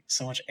Montgomery getting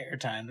so much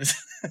airtime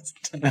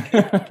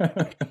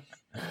tonight?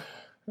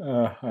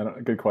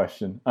 Good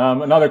question.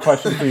 Another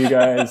question for you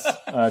guys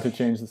to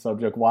change the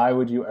subject. Why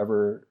would you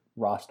ever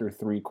roster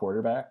 3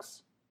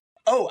 quarterbacks?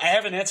 Oh, I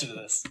have an answer to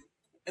this.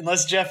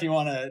 Unless, Jeff, you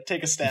want to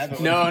take a stab at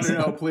what No, it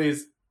is.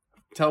 please.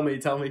 Tell me.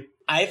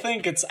 I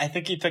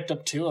think he picked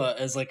up Tua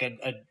as like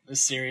a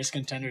serious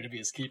contender to be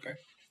his keeper.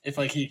 If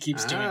like he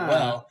keeps doing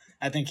well,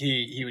 I think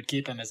he would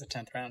keep him as a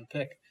 10th round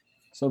pick.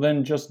 So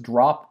then just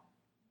drop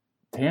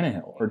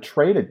Tannehill or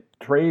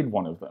trade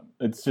one of them.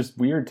 It's just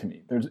weird to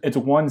me. It's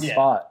one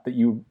spot that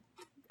you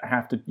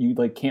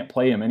can't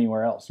play him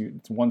anywhere else.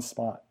 It's one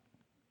spot.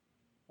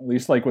 At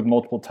least like with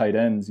multiple tight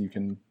ends, you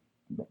can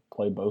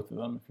play both of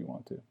them if you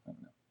want to. I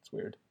don't know. It's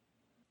weird.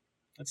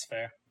 That's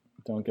fair.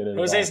 Don't get it.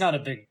 Jose's not a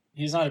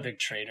big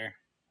trader.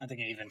 I think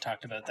he even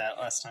talked about that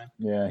last time.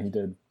 Yeah, he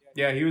did.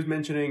 Yeah, he was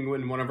mentioning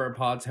in one of our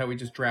pods how he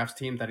just drafts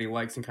teams that he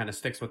likes and kind of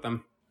sticks with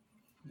them.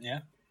 Yeah.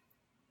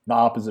 The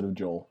opposite of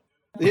Joel.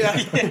 Yeah.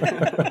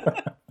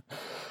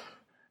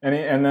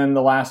 And then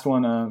the last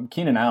one,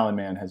 Keenan Allen,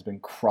 man, has been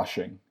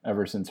crushing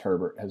ever since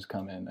Herbert has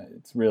come in.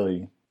 It's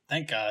really...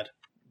 Thank God.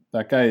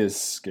 That guy is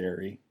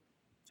scary.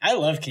 I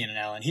love Keenan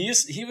Allen.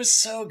 He was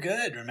so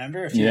good,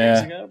 remember? A few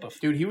years ago?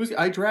 Dude,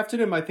 I drafted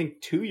him, I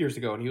think, 2 years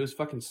ago, and he was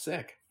fucking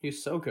sick. He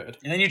was so good.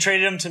 And then you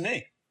traded him to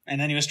me, and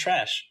then he was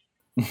trash.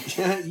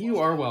 You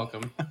are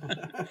welcome.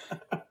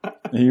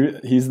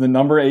 He's the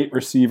number 8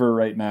 receiver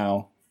right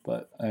now,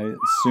 but I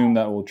assume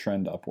that will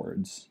trend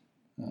upwards.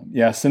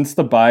 Since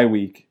the bye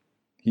week,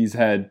 he's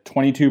had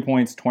 22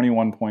 points,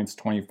 21 points,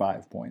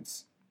 25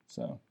 points.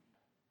 So,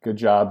 good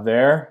job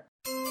there.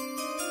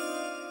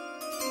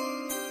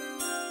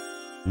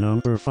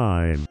 Number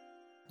 5.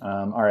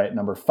 All right,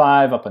 number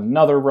 5, up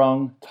another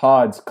rung.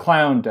 Todd's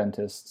Clown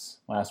Dentists.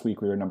 Last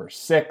week we were number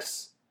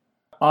 6.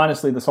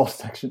 Honestly, this whole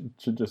section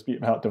should just be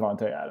about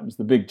Davante Adams,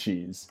 the big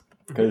cheese,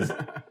 because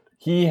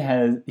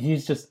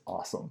he's just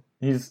awesome.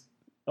 It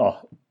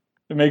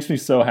makes me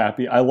so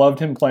happy. I loved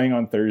him playing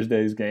on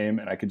Thursday's game,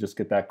 and I could just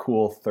get that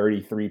cool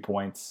 33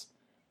 points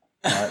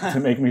to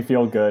make me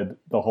feel good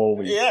the whole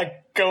week. Yeah,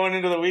 going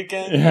into the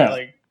weekend,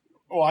 like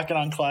walking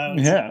on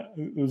clouds. Yeah,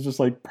 it was just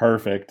like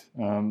perfect.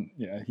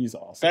 He's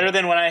awesome. Better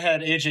than when I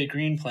had AJ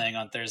Green playing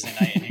on Thursday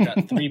night, and he got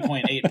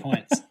 3.8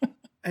 points.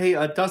 Hey,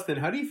 Dustin,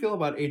 how do you feel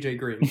about AJ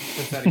Green?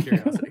 Just out of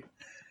curiosity.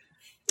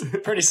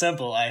 Pretty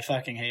simple. I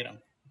fucking hate him.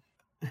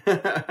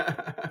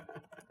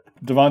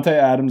 Davante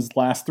Adams'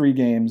 last 3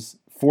 games,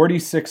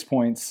 46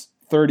 points,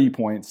 30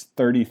 points,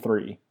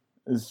 33.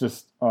 It's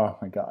just, oh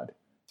my God.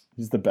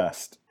 He's the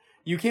best.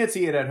 You can't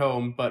see it at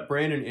home, but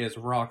Brandon is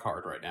rock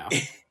hard right now.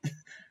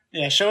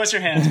 Yeah, show us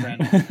your hands,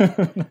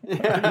 Brandon.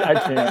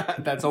 I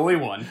can't. That's only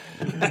one.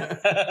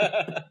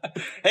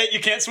 Hey, you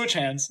can't switch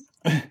hands.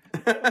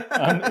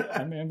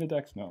 I'm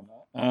ambidextrous. No,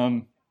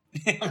 I'm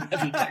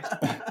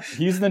not.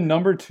 He's the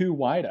number 2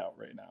 wideout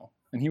right now,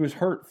 and he was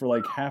hurt for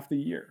like half the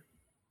year.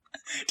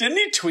 Didn't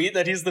he tweet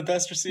that he's the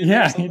best receiver?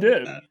 Yeah, he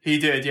did. He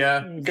did,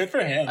 yeah. Good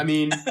for him. I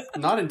mean,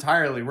 not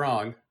entirely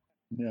wrong.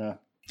 Yeah.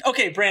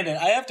 Okay, Brandon,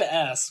 I have to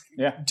ask.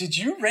 Yeah. Did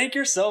you rank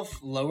yourself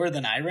lower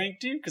than I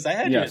ranked you? Because I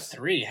had you at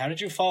 3. How did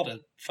you fall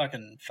to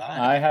fucking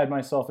 5? I had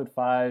myself at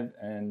 5,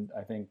 and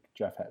I think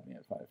Jeff had me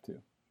at 5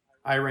 too.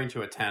 I ranked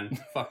you at 10.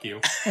 Fuck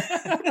you.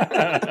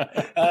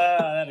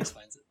 That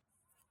explains it.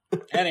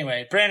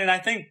 Anyway, Brandon, I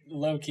think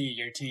low-key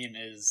your team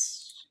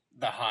is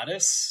the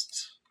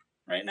hottest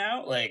right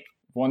now. Like,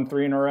 won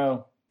 3 in a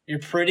row. You're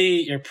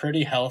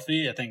pretty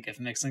healthy. I think if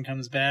Mixon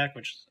comes back,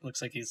 which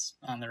looks like he's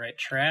on the right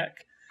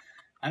track,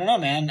 I don't know,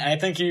 man. I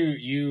think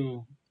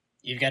you've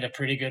got a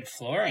pretty good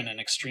floor and an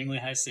extremely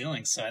high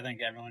ceiling. So I think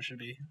everyone should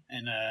be,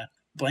 and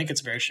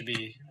Blanketsburg should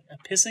be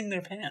pissing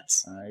their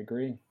pants. I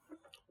agree.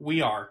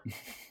 We are.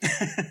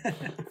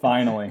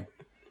 Finally.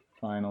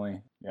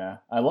 Yeah.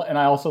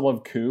 I also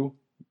love Koo.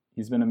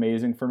 He's been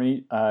amazing for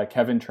me.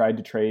 Kevin tried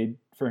to trade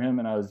for him,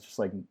 and I was just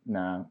like,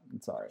 nah,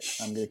 it's all right.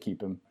 I'm going to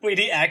keep him. Wait,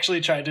 he actually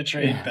tried to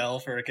trade Bell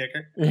for a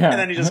kicker? Yeah. And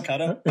then he just cut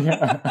him?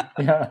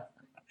 Yeah.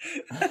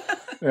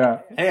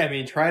 Hey, I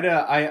mean,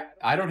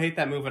 I don't hate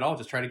that move at all.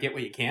 Just try to get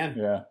what you can.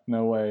 Yeah,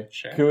 no way.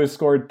 Sure. Koo has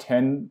scored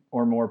 10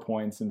 or more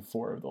points in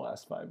 4 of the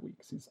last 5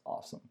 weeks. He's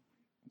awesome.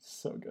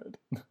 So good.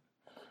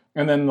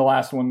 And then the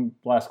last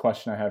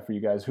question I have for you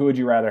guys. Who would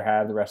you rather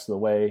have the rest of the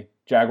way?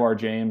 Jaguar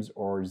James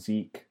or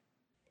Zeke?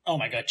 Oh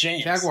my God,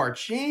 James. Jaguar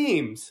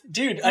James.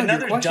 Dude,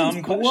 another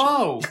dumb question.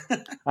 Whoa.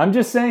 I'm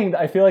just saying,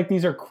 I feel like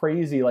these are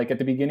crazy. Like at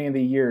the beginning of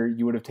the year,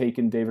 you would have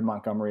taken David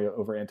Montgomery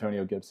over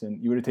Antonio Gibson.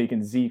 You would have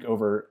taken Zeke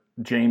over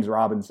James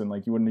Robinson.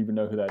 Like you wouldn't even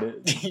know who that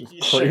is.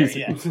 It's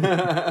crazy. Sure,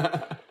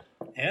 yeah.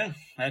 Yeah,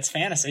 that's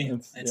fantasy.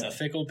 It's a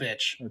fickle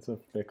bitch. It's a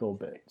fickle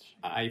bitch.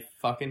 I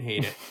fucking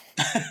hate it.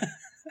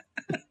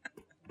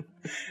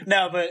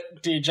 No,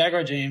 but dude,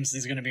 Jaguar James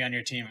is going to be on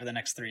your team for the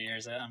next 3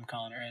 years. I'm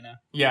calling it right now.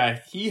 Yeah,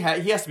 he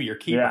has to be your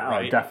keeper,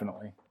 right?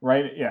 Definitely.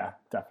 Right? Yeah,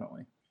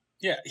 definitely.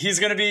 Yeah, he's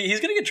going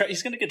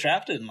to get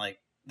drafted in like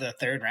the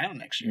 3rd round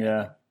next year.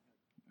 Yeah,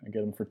 I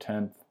get him for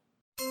 10th.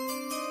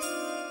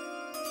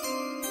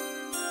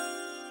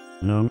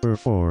 Number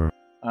 4.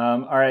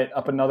 All right,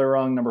 up another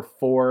rung, number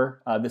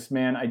 4. This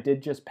man I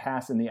did just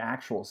pass in the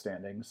actual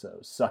standings, so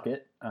suck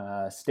it.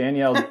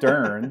 Staniel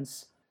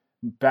Derns,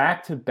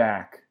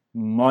 back-to-back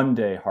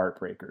Monday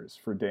heartbreakers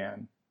for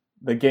Dan.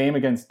 The game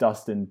against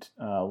Dustin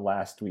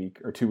last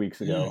week or 2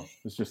 weeks ago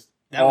was just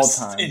That all was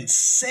time.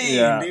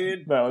 insane,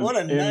 dude. That was What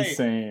a night.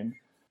 insane.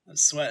 I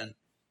was sweating.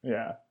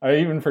 Yeah, I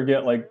even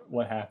forget like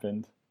what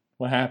happened.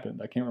 What happened?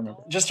 I can't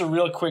remember. Just a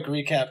real quick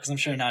recap, because I'm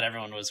sure not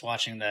everyone was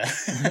watching the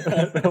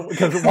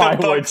Because why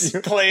the would Bucks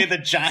you play the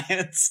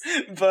Giants.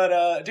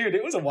 But dude,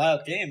 it was a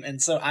wild game,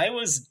 and so I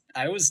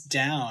was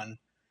down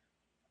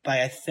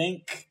by I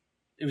think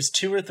it was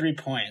 2 or 3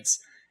 points,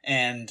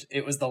 and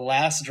it was the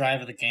last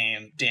drive of the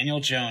game. Daniel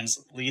Jones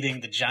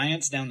leading the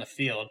Giants down the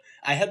field.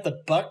 I had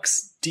the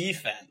Bucks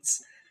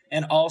defense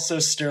and also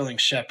Sterling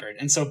Shepard,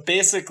 and so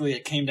basically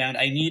it came down.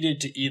 I needed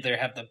to either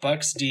have the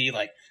Bucks D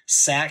like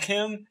sack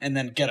him and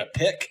then get a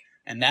pick,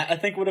 and that I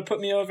think would have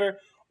put me over,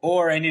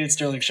 or I needed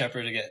Sterling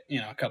Shepard to get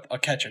a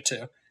catch or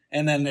two,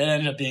 and then it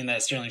ended up being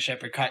that Sterling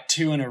Shepard caught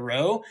 2 in a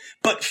row.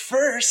 But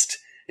first,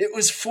 it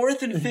was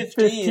 4th and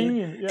 15,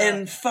 yeah.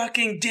 and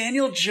fucking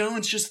Daniel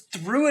Jones just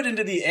threw it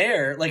into the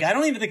air. Like, I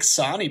don't even think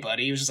saw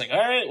anybody. He was just like, all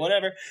right,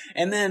 whatever.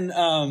 And then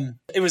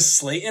it was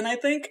Slayton, I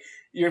think.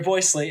 Your boy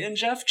Slayton,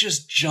 Jeff,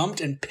 just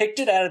jumped and picked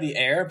it out of the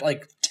air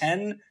like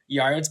 10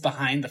 yards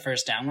behind the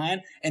first down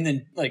line, and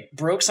then like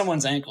broke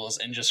someone's ankles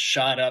and just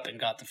shot up and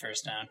got the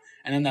first down.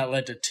 And then that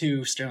led to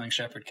 2 Sterling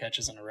Shepard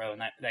catches in a row,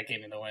 and that gave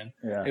me the win.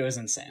 Yeah, it was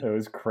insane. It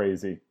was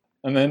crazy.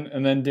 And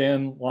then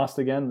Dan lost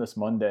again this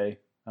Monday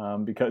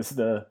because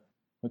the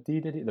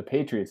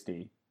Patriots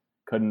D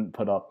couldn't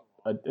put up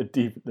a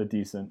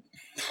decent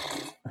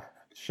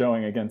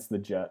showing against the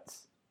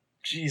Jets.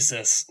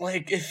 Jesus,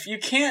 like if you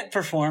can't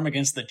perform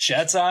against the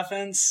Jets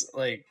offense,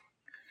 like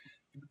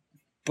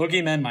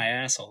boogeyman my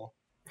asshole.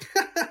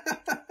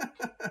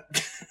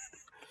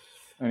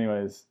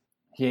 Anyways,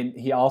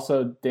 he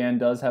also, Dan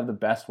does have the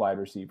best wide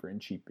receiver in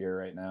cheap beer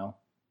right now.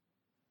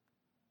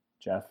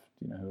 Jeff,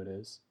 do you know who it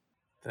is?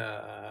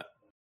 But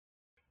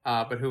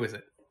who is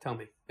it? Tell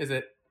me. Who is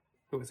it?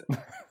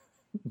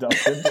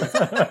 Dustin.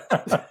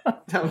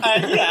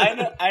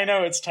 Yeah, I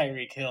know it's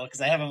Tyreek Hill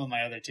because I have him on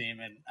my other team,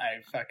 and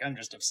I'm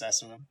just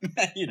obsessed with him.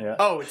 Yeah.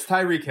 Oh, it's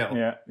Tyreek Hill.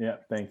 Yeah.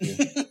 Thank you.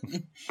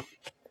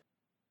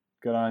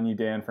 Good on you,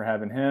 Dan, for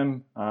having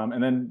him.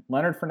 And then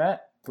Leonard Fournette,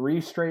 3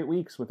 straight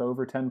weeks with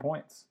over 10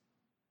 points.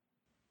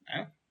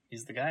 Oh,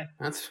 he's the guy.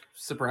 That's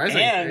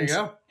surprising. And there you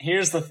go.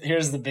 Here's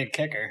the big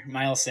kicker.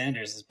 Miles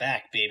Sanders is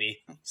back, baby.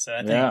 So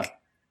I think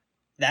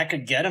that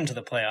could get him to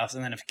the playoffs.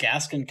 And then if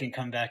Gaskin can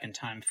come back in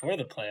time for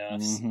the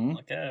playoffs,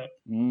 look out.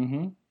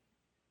 Mm-hmm.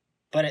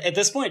 But at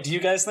this point, do you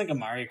guys think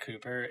Amari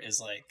Cooper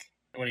is like,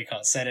 what do you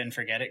call it, set it and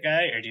forget it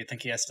guy? Or do you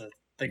think he has to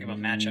think of a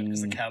matchup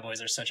because the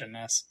Cowboys are such a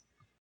mess?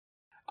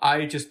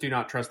 I just do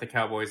not trust the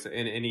Cowboys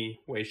in any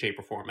way, shape,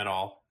 or form at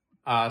all.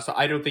 So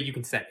I don't think you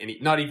can set any,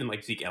 not even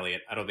like Zeke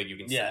Elliott. I don't think you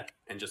can set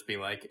and just be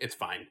like, it's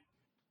fine.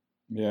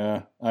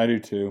 Yeah, I do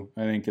too.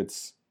 I think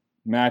it's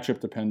matchup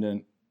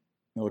dependent.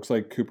 It looks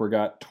like Cooper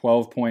got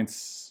 12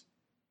 points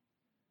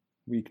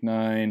week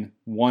 9,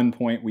 1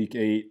 point week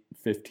 8,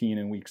 15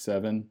 in week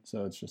 7.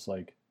 So it's just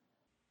like,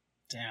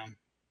 damn.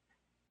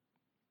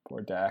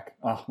 Poor Dak.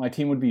 Oh, my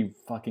team would be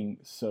fucking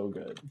so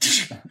good.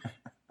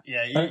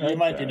 Yeah, you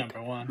might be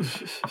number 1.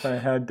 If I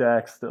had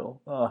Dak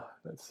still. Oh,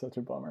 that's such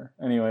a bummer.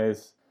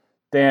 Anyways,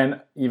 Dan,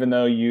 even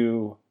though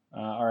you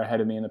are ahead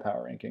of me in the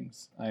power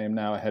rankings, I am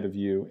now ahead of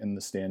you in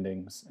the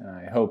standings, and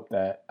I hope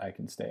that I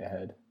can stay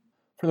ahead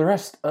for the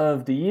rest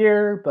of the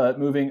year. But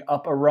moving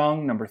up a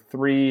rung, number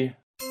 3.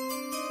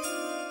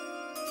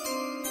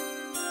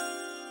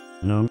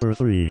 Number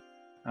 3.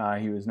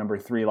 He was number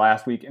 3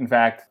 last week. In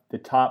fact, the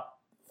top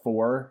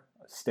 4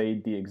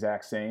 stayed the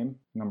exact same.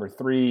 Number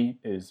 3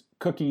 is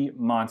Cookie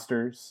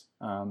Monsters.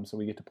 So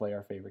we get to play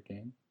our favorite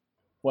game.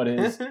 What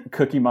is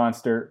Cookie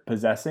Monster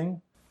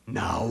possessing?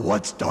 Now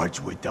what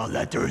starts with the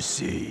letter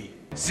C?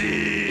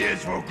 C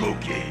is for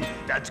cookie,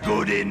 that's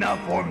good enough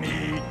for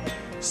me.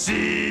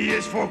 C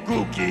is for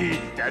cookie,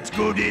 that's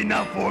good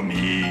enough for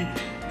me.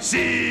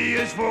 C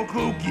is for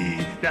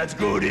cookie, that's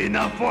good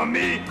enough for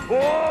me.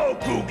 Oh,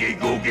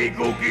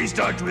 cookie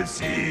starts with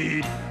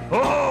C.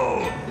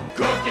 Oh,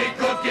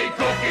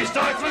 cookie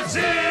starts with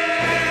C.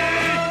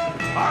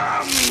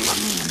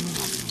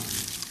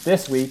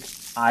 This week,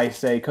 I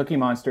say Cookie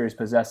Monster is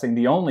possessing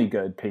the only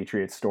good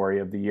Patriots story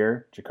of the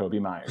year, Jacoby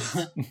Myers.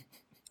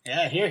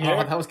 Yeah, here.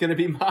 Oh, that was going to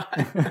be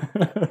mine.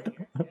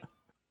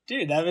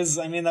 Dude, that was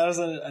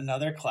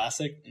another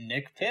classic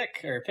Nick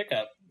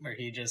pickup where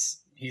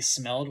he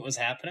smelled what was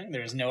happening.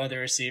 There was no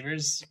other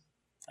receivers.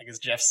 Like as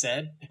Jeff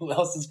said, who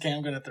else is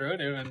Cam going to throw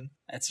to? And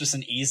it's just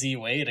an easy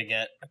way to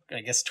get,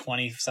 I guess,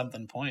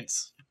 20-something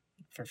points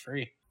for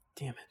free.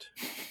 Damn it.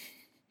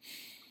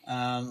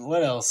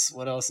 What else?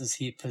 What else is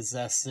he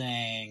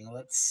possessing?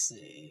 Let's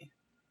see.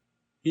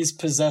 He's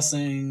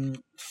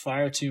possessing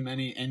far too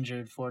many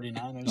injured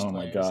 49ers Oh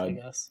my players, God. I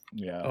guess.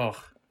 Yeah. Oh,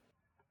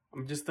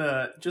 just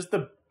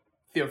the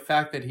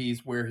fact that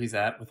he's where he's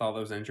at with all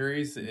those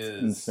injuries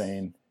is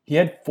insane. He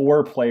had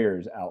 4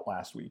 players out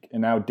last week,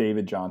 and now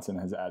David Johnson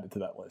has added to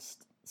that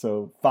list.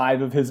 So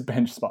 5 of his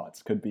bench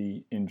spots could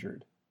be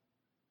injured.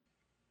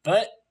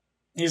 But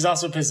he's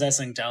also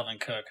possessing Dalvin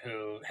Cook,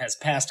 who has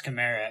passed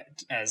Kamara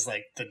as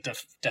like the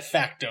de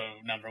facto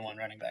number 1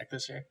 running back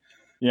this year.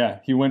 Yeah,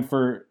 he went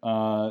for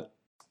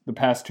the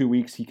past 2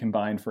 weeks, he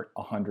combined for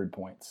 100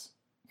 points.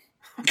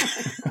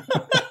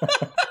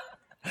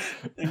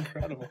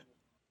 Incredible.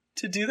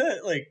 To do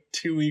that like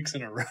 2 weeks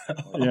in a row.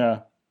 Yeah.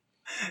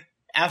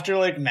 After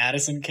like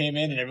Madison came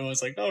in and everyone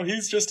was like, oh,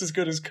 he's just as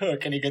good as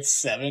Cook, and he gets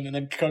 7, and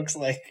then Cook's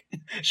like,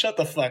 shut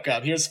the fuck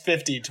up. Here's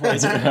 50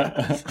 twice a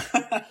month.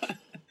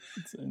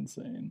 It's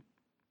insane.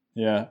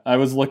 Yeah. I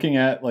was looking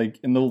at like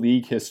in the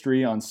league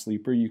history on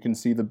Sleeper, you can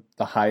see the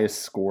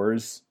highest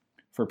scores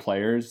for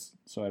players.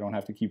 So I don't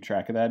have to keep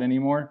track of that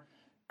anymore.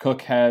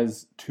 Cook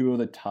has 2 of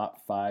the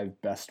top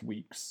 5 best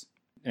weeks.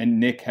 And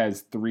Nick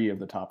has 3 of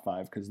the top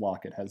 5 because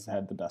Lockett has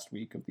had the best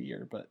week of the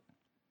year. But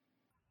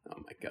Oh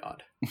my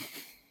God.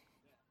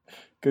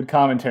 good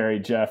commentary,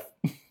 Jeff.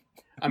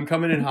 I'm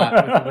coming in hot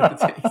with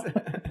the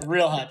takes.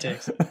 Real hot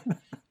takes.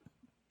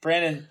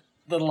 Brandon,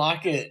 the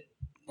Lockett,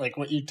 like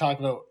what you talk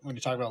about when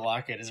you talk about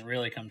Lockett, has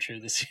really come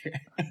true this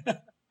year.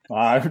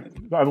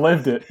 I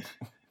lived it.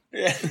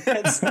 Yeah,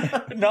 it's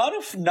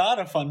not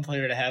a fun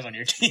player to have on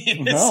your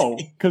team. No,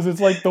 because it's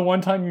like the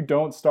one time you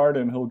don't start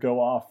him, he'll go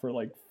off for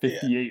like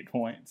 58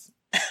 points.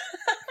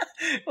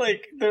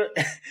 Like the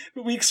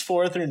weeks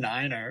 4 through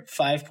 9 are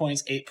 5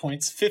 points, 8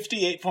 points,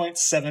 58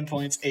 points, 7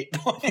 points, 8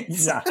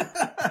 points. Yeah.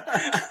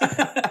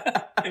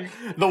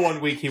 The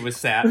 1 week he was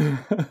sat.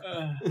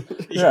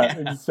 Yeah,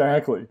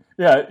 exactly.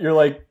 Yeah, you're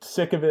like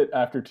sick of it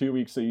after 2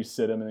 weeks, so you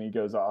sit him and then he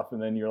goes off,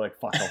 and then you're like,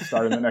 fuck, I'll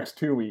start him the next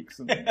 2 weeks.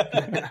 And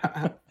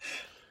then...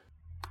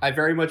 I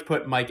very much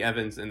put Mike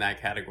Evans in that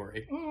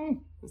category.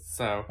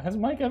 So has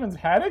Mike Evans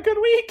had a good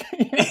week?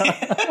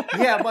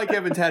 yeah, Mike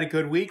Evans had a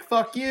good week.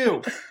 Fuck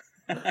you.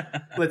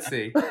 Let's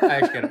see. I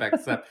actually gotta back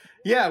this up.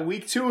 Yeah,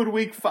 week 2 and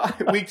week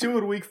 5, week 2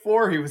 and week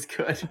 4, he was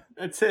good.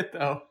 That's it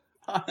though.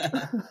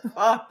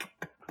 Fuck.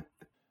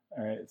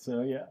 All right,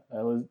 so yeah,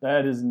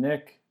 that is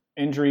Nick,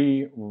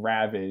 injury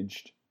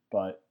ravaged,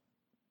 but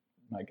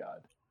my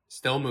God,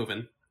 Still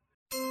moving.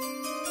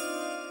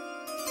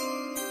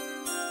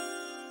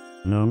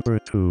 Number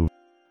 2.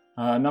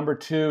 Number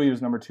 2, he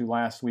was number 2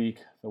 last week.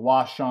 The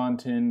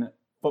Washington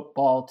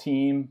football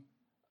team.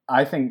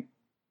 I think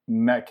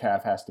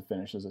Metcalf has to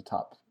finish as a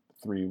top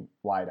 3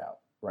 wideout,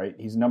 right?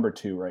 He's number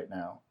 2 right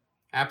now.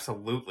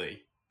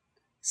 Absolutely.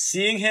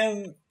 Seeing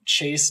him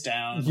chase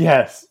down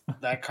Yes.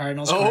 that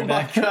Cardinals Oh my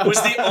quarterback God.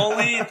 was the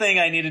only thing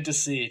I needed to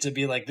see to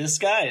be like, this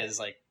guy is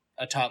like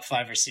a top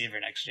 5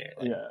 receiver next year.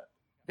 Like, Yeah.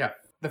 Yeah.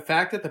 The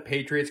fact that the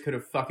Patriots could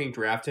have fucking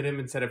drafted him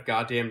instead of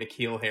goddamn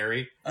N'Keal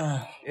Harry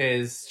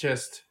is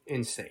just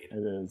insane.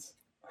 It is.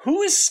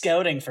 who is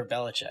scouting for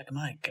Belichick?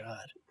 My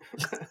God.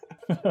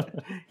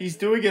 He's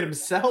doing it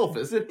himself,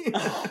 isn't he?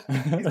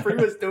 He's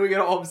pretty much doing it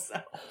all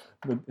himself.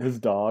 His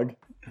dog.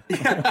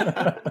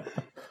 Yeah.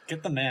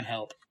 Get the man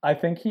help. I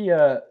think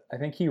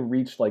he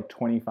reached like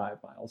 25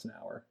 miles an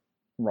hour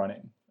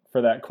running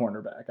for that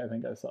cornerback. I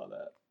think I saw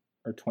that.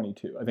 Or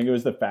 22. I think it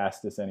was the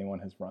fastest anyone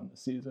has run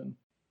this season.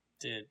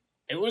 Dude,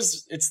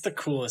 it's the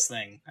coolest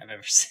thing I've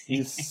ever seen.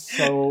 He's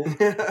so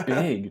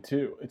big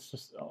too. It's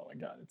just, oh my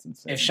God, it's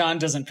insane. If Sean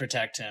doesn't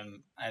protect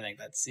him, I think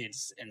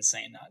it's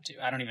insane not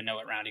to. I don't even know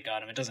what round he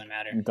got him. It doesn't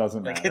matter. It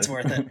doesn't Like, matter. it's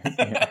worth it.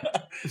 Yeah.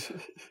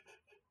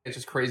 It's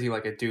just crazy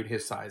like a dude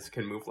his size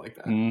can move like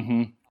that.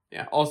 Mm-hmm.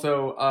 Yeah.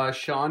 Also,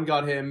 Sean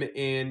got him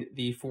in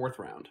the 4th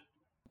round.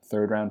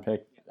 3rd round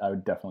pick, I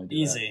would definitely do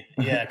Easy.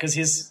 Yeah, because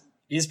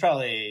he's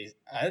probably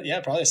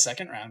probably a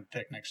 2nd round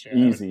pick next year. that.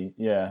 Easy,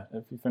 yeah.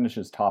 If he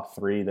finishes top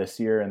 3 this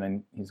year, and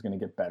then he's going to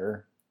get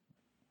better.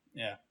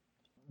 Yeah.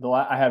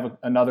 I have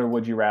another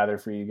would you rather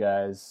for you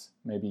guys.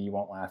 Maybe you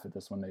won't laugh at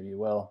this one. Maybe you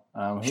will.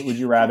 Who would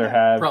you rather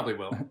have? Probably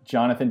will.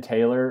 Jonathan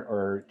Taylor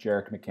or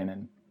Jerick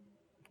McKinnon?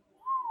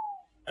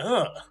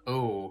 Ugh.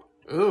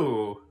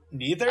 Ooh.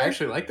 Neither? I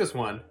actually like this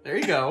one. There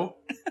you go.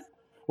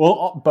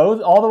 Well,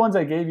 all the ones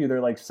I gave you,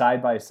 they're like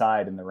side by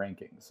side in the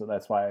rankings, so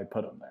that's why I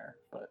put them there.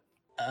 But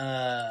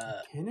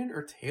McKinnon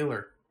or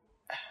Taylor?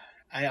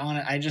 I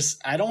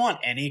don't want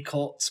any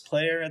Colts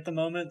player at the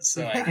moment,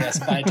 so I guess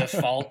by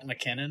default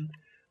McKinnon.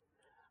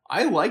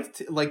 I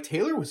liked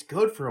Taylor was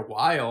good for a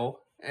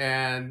while,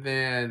 and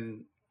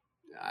then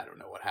I don't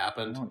know what I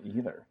happened. don't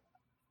either.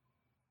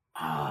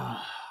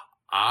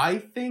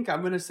 I think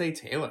I'm gonna say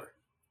Taylor.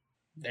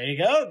 There you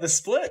go, the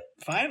split.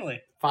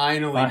 Finally.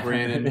 Finally,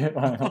 Brandon.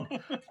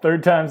 Finally.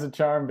 3rd time's a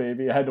charm,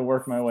 baby. I had to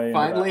work my way into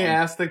Finally that one.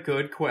 asked a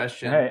good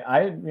question. Hey,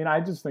 I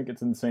just think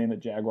it's insane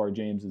that Jaguar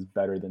James is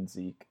better than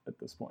Zeke at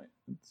this point.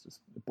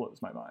 It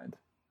blows my mind.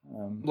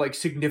 Like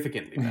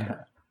significantly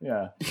better.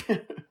 Yeah.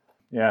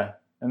 Yeah.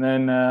 And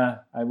then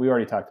we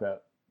already talked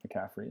about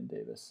McCaffrey and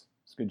Davis.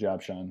 It's a good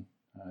job, Sean.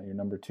 You're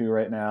number 2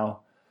 right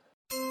now.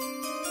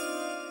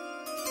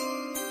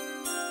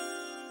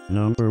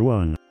 Number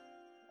 1.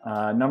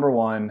 Number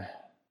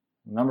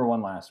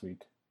one last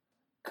week.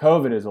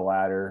 COVID is a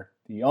ladder.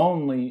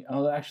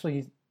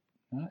 Actually,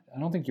 I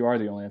don't think you are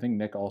the only. I think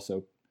Nick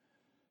also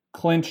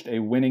clinched a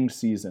winning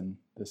season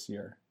this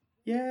year.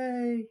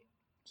 Yay!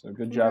 So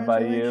good job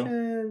by you.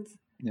 Congratulations.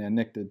 Yeah,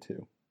 Nick did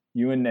too.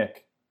 You and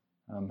Nick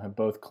have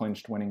both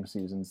clinched winning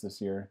seasons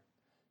this year.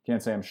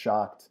 Can't say I'm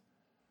shocked.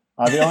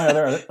 The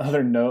only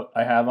other note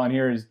I have on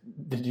here is,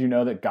 did you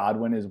know that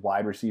Godwin is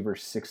wide receiver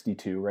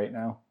 62 right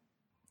now?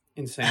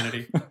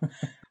 Insanity.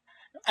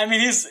 I mean,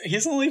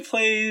 he's only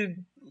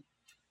played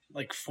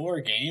like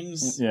 4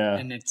 games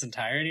in its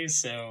entirety.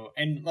 So,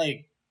 and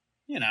like,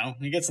 you know,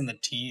 he gets in the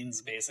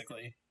teens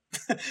basically.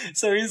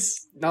 So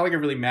he's not like it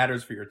really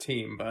matters for your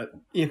team, but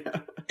you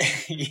know.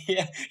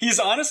 Yeah, he's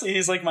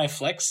like my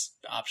flex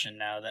option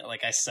now that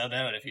like I sub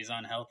out if he's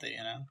unhealthy,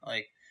 you know.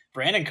 Like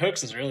Brandon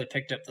Cooks has really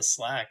picked up the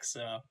slack,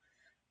 so I'm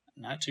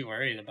not too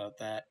worried about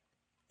that.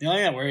 The only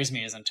thing that worries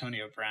me is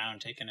Antonio Brown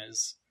taking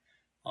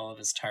all of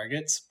his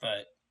targets,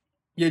 but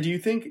yeah, do you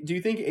think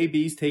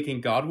AB's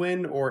taking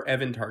Godwin or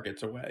Evan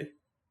targets away?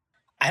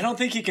 I don't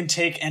think he can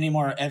take any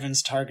more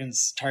Evans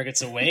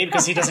targets away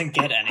because he doesn't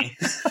get any.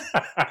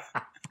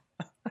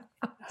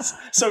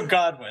 So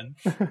Godwin.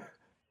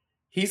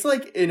 He's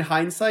like, in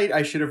hindsight,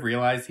 I should have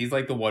realized he's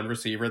like the one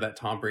receiver that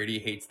Tom Brady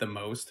hates the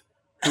most.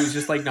 Who's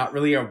just like not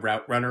really a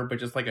route runner, but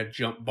just like a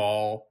jump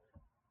ball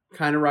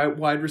kind of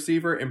wide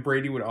receiver. And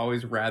Brady would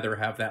always rather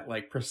have that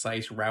like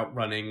precise route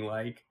running.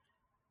 Like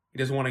he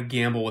doesn't want to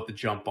gamble with the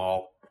jump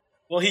ball.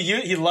 Well,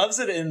 he loves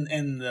it in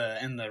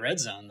the red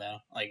zone though.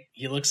 Like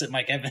he looks at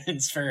Mike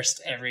Evans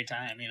first every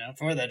time, you know,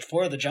 for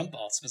the jump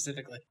ball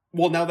specifically.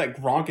 Well, now that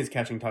Gronk is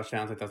catching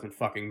touchdowns, it doesn't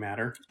fucking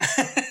matter.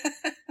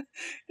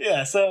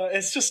 Yeah, so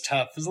it's just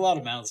tough. There's a lot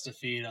of mouths to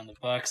feed on the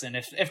Bucs, and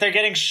if they're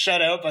getting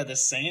shut out by the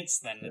Saints,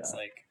 then it's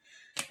like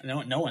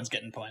no one's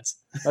getting points.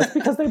 That's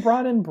because they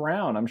brought in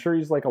Brown. I'm sure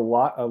he's like a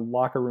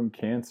locker room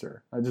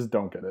cancer. I just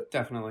don't get it.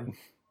 Definitely.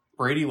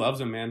 Brady loves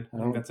him, man. I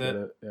think that's it.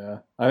 Yeah.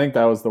 I think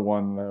that was the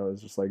one that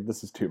was just like,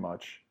 this is too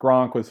much.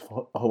 Gronk was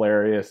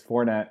hilarious.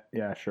 Fournette,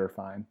 yeah, sure,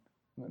 fine.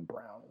 And then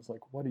Brown was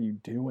like, what are you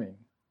doing?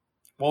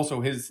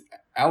 Also, his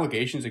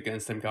allegations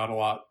against him got a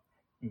lot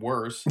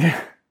worse.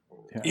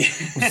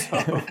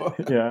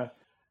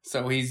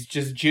 So he's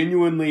just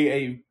genuinely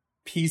a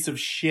piece of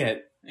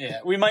shit.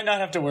 Yeah, we might not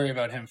have to worry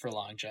about him for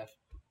long, Jeff.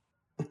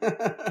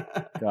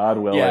 God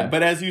willing. Yeah,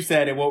 but as you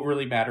said, it won't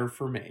really matter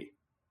for me.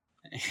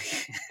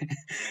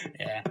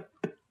 Yeah.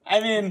 I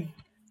mean,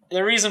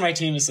 the reason my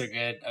team is so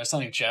good, I was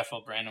telling Jeff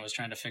while Brandon was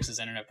trying to fix his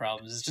internet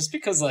problems, is just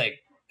because like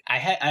I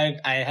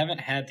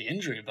haven't had the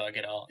injury bug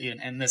at all.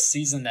 Even in this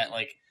season that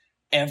like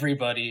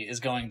everybody is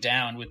going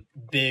down with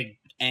big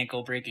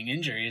ankle breaking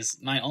injuries,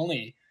 my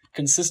only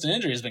consistent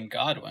injury has been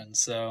Godwin.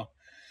 So,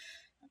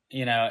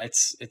 you know,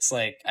 it's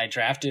like I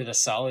drafted a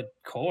solid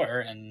core,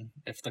 and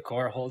if the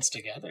core holds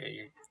together,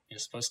 you're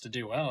supposed to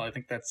do well. I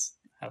think that's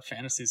how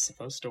fantasy is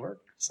supposed to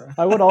work. So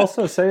I would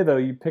also say though,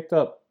 you picked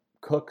up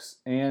Cooks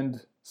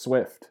and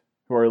Swift,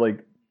 who are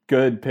like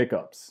good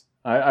pickups.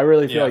 I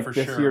really feel like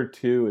this year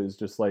too is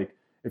just like,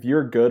 if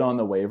you're good on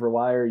the waiver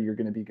wire, you're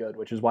going to be good,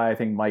 which is why I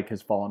think Mike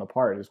has fallen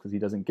apart, is because he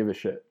doesn't give a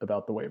shit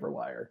about the waiver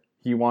wire.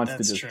 He wants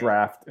to just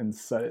draft and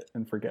set it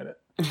and forget it.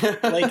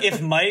 Like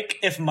if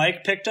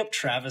Mike picked up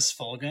Travis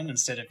Fulgham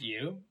instead of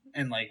you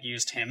and like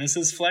used him as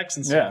his flex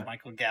instead of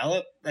Michael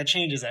Gallup, that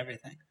changes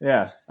everything.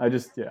 Yeah,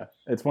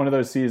 it's one of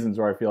those seasons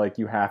where I feel like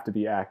you have to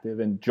be active,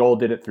 and Joel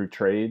did it through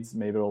trades.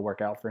 Maybe it'll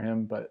work out for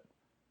him, but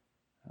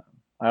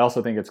I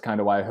also think it's kind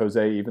of why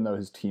Jose, even though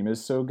his team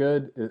is so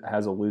good, it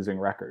has a losing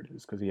record,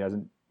 is because he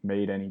hasn't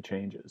made any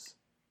changes.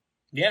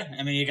 Yeah,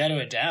 I mean, you got to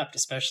adapt,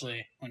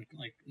 especially when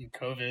like in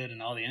COVID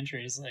and all the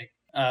injuries. Like,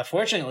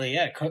 fortunately,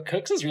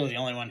 Cooks is really the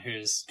only one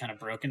who's kind of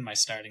broken my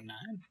starting 9.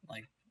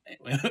 Like,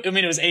 I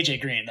mean, it was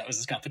AJ Green that was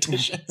his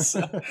competition,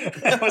 so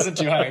that wasn't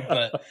too hard.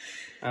 But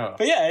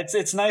yeah,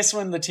 it's nice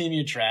when the team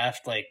you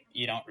draft, like,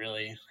 you don't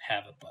really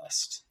have a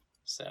bust.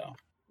 So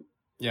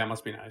yeah, it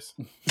must be nice.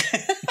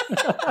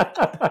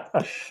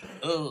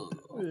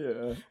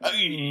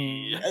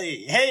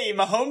 Hey,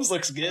 Mahomes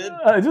looks good.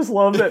 I just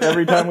love that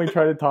every time we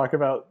try to talk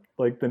about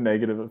like the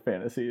negative of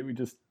fantasy, we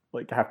just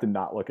like have to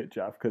not look at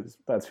Jeff because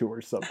that's who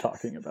we're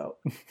sub-talking about.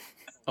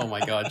 Oh my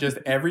god, just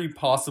every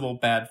possible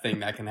bad thing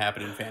that can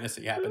happen in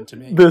fantasy happened to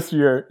me. This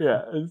year,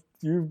 yeah.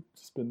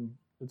 It's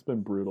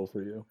been brutal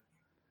for you.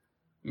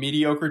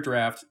 Mediocre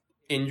draft,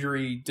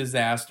 injury,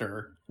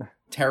 disaster,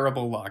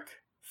 terrible luck.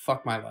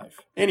 Fuck my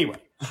life. Anyway,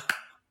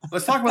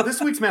 let's talk about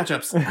this week's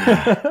matchups.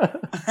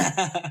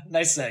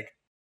 Nice seg.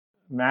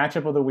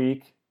 Matchup of the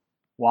week,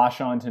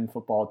 Washington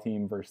football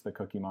team versus the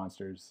Cookie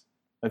Monsters.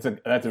 That's a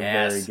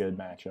very good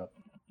matchup.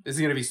 This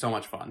is going to be so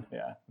much fun.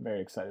 Yeah,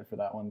 very excited for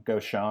that one. Go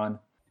Sean.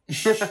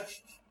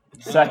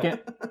 Second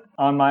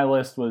on my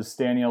list was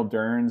Staniel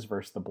Derns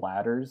versus the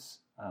Bladders.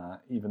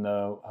 Even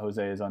though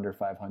Jose is under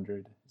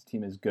 500, his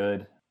team is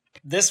good.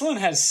 This one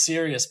has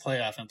serious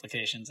playoff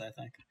implications, I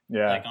think.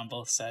 Yeah. Like on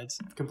both sides.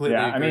 Completely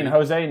agree. I mean,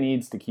 Jose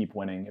needs to keep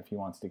winning if he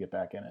wants to get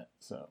back in it.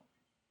 So.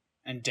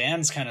 And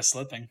Dan's kind of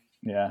slipping.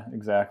 Yeah,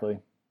 exactly.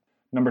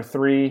 Number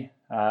 3,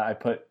 I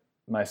put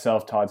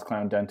myself, Todd's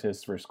Clown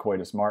Dentist versus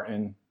Coitus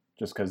Martin,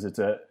 just because it's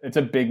a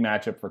big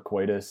matchup for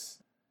Coitus,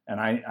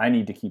 and I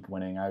need to keep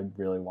winning. I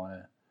really want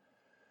to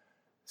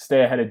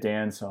stay ahead of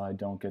Dan so I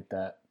don't get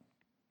that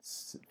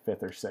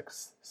 5th or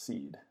 6th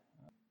seed.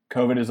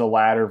 COVID is a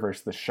ladder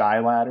versus the Shy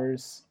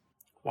Ladders.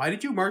 Why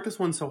did you mark this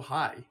one so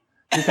high?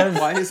 Because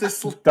Why is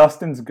this?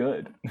 Dustin's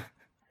good.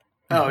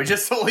 Oh,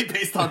 just solely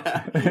based on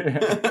that.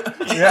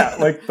 Yeah,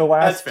 like the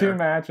last That's two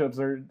fair. matchups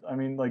are. I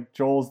mean, like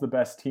Joel's the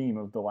best team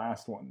of the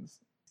last ones.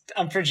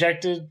 I'm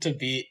projected to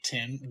beat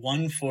Tim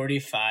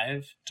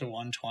 145 to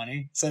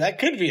 120. So that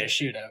could be a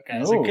shootout,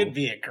 guys. Ooh. It could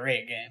be a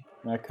great game.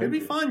 That Could be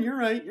fun. You're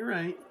right.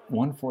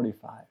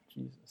 145.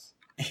 Jesus.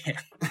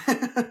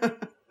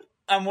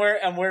 I'm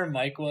where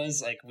Mike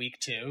was like week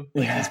 2.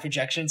 Like Yeah. his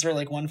projections were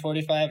like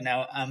 145.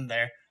 Now I'm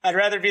there. I'd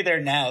rather be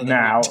there now than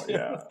Now, week 2.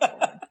 yeah. Oh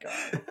my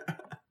god.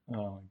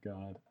 Oh my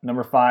god.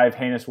 Number 5,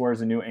 Heinous Wars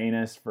a New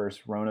Anus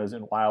versus Ronas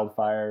and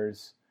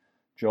Wildfires.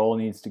 Joel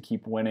needs to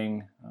keep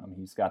winning.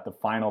 He's got the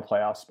final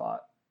playoff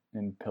spot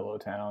in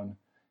Pillowtown.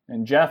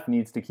 And Jeff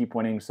needs to keep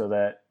winning so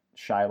that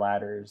Shy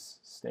Ladders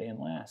stay in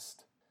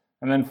last.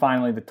 And then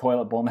finally, the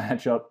Toilet Bowl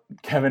matchup.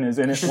 Kevin is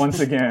in it once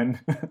again.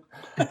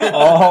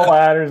 All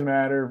ladders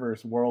matter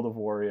versus World of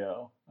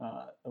Wario.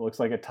 It looks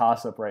like a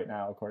toss-up right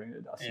now, according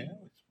to Dustin. Yeah.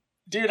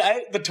 Dude,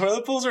 the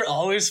toilet pools are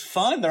always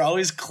fun. They're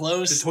always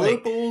close. The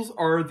toilet bowls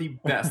are the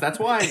best. That's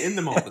why I'm in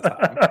them all the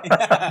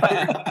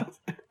time.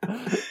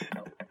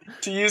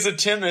 To use a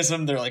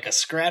Timism, they're like a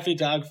scrappy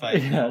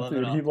dogfight. Yeah,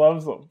 dude, he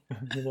loves them.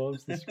 He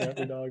loves the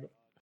scrappy dog.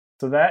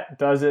 So that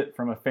does it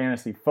from a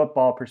fantasy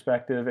football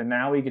perspective, and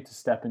now we get to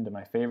step into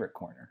my favorite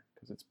corner,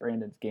 because it's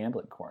Brandon's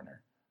gambling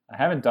corner. I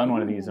haven't done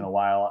one of these in a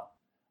while,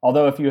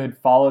 although if you had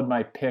followed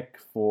my pick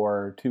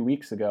for 2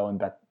 weeks ago and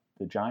bet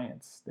the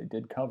Giants, they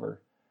did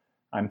cover.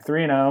 I'm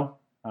 3-0.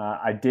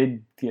 I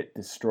did get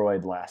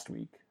destroyed last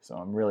week, so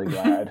I'm really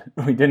glad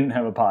we didn't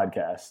have a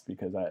podcast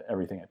because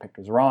everything I picked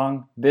was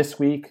wrong. This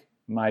week,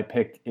 my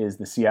pick is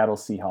the Seattle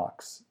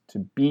Seahawks to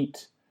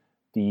beat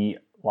the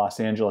Los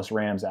Angeles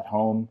Rams at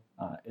home.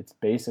 It's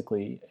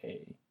basically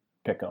a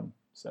pick 'em,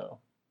 so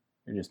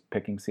you're just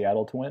picking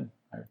Seattle to win.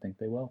 I think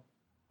they will.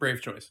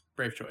 Brave choice.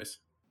 Brave choice.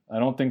 I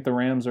don't think the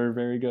Rams are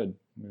very good,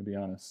 I'm going to be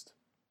honest.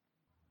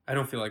 I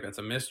don't feel like that's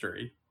a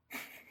mystery.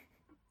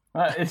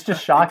 It's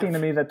just shocking to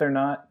me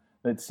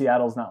that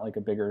Seattle's not like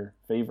a bigger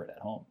favorite at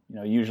home. You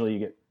know, usually you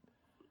get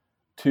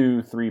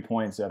 2-3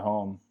 points at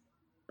home.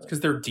 Because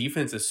their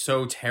defense is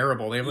so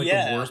terrible. They have like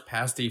Yeah. the worst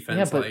pass defense.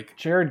 Yeah, but like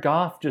Jared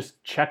Goff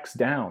just checks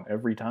down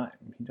every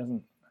time. He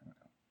doesn't.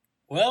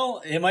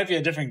 Well, it might be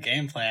a different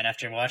game plan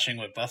after watching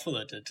what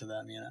Buffalo did to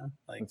them, you know?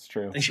 Like That's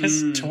true. they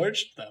just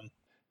torched them.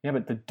 Yeah,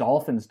 but the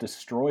Dolphins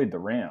destroyed the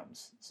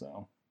Rams,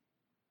 so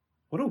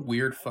what a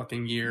weird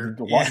fucking year.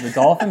 the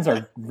Dolphins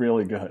are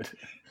really good.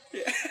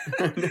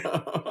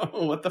 No,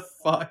 what the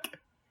fuck?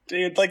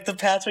 Dude, like the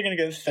Pats are gonna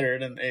go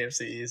third in the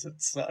AFC East.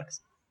 It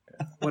sucks.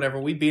 Whatever.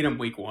 We beat them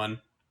week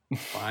 1.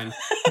 Fine.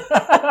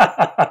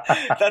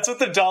 That's what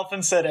the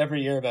Dolphins said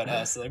every year about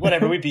us. Like,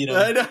 whatever, we beat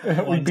I them.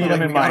 know. We beat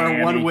them in We got our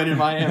Miami. one win in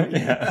Miami.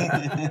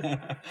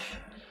 Yeah.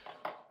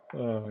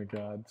 Oh my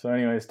god. So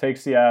anyways, take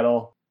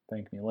Seattle.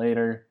 Thank me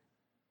later.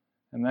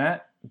 And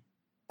that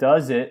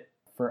does it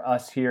for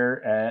us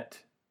here at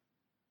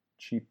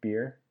Cheap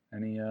Beer.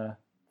 Any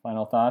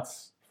final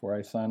thoughts before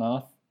I sign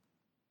off?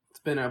 It's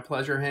been a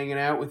pleasure hanging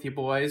out with you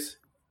boys.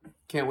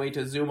 Can't wait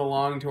to zoom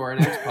along to our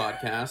next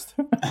podcast.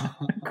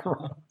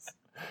 Gross.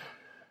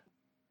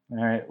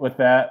 All right. With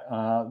that,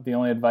 the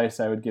only advice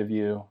I would give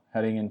you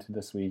heading into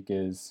this week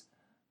is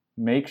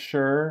make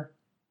sure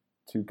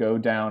to go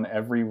down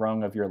every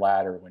rung of your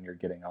ladder when you're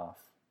getting off.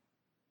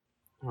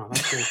 Oh,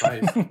 that's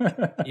great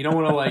advice. You don't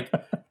want to like,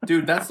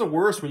 dude. That's the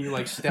worst when you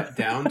like step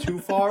down too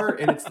far,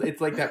 and it's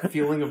like that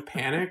feeling of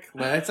panic.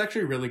 That's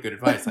actually really good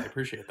advice. I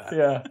appreciate that.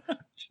 Yeah.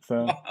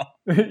 So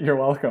you're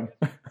welcome.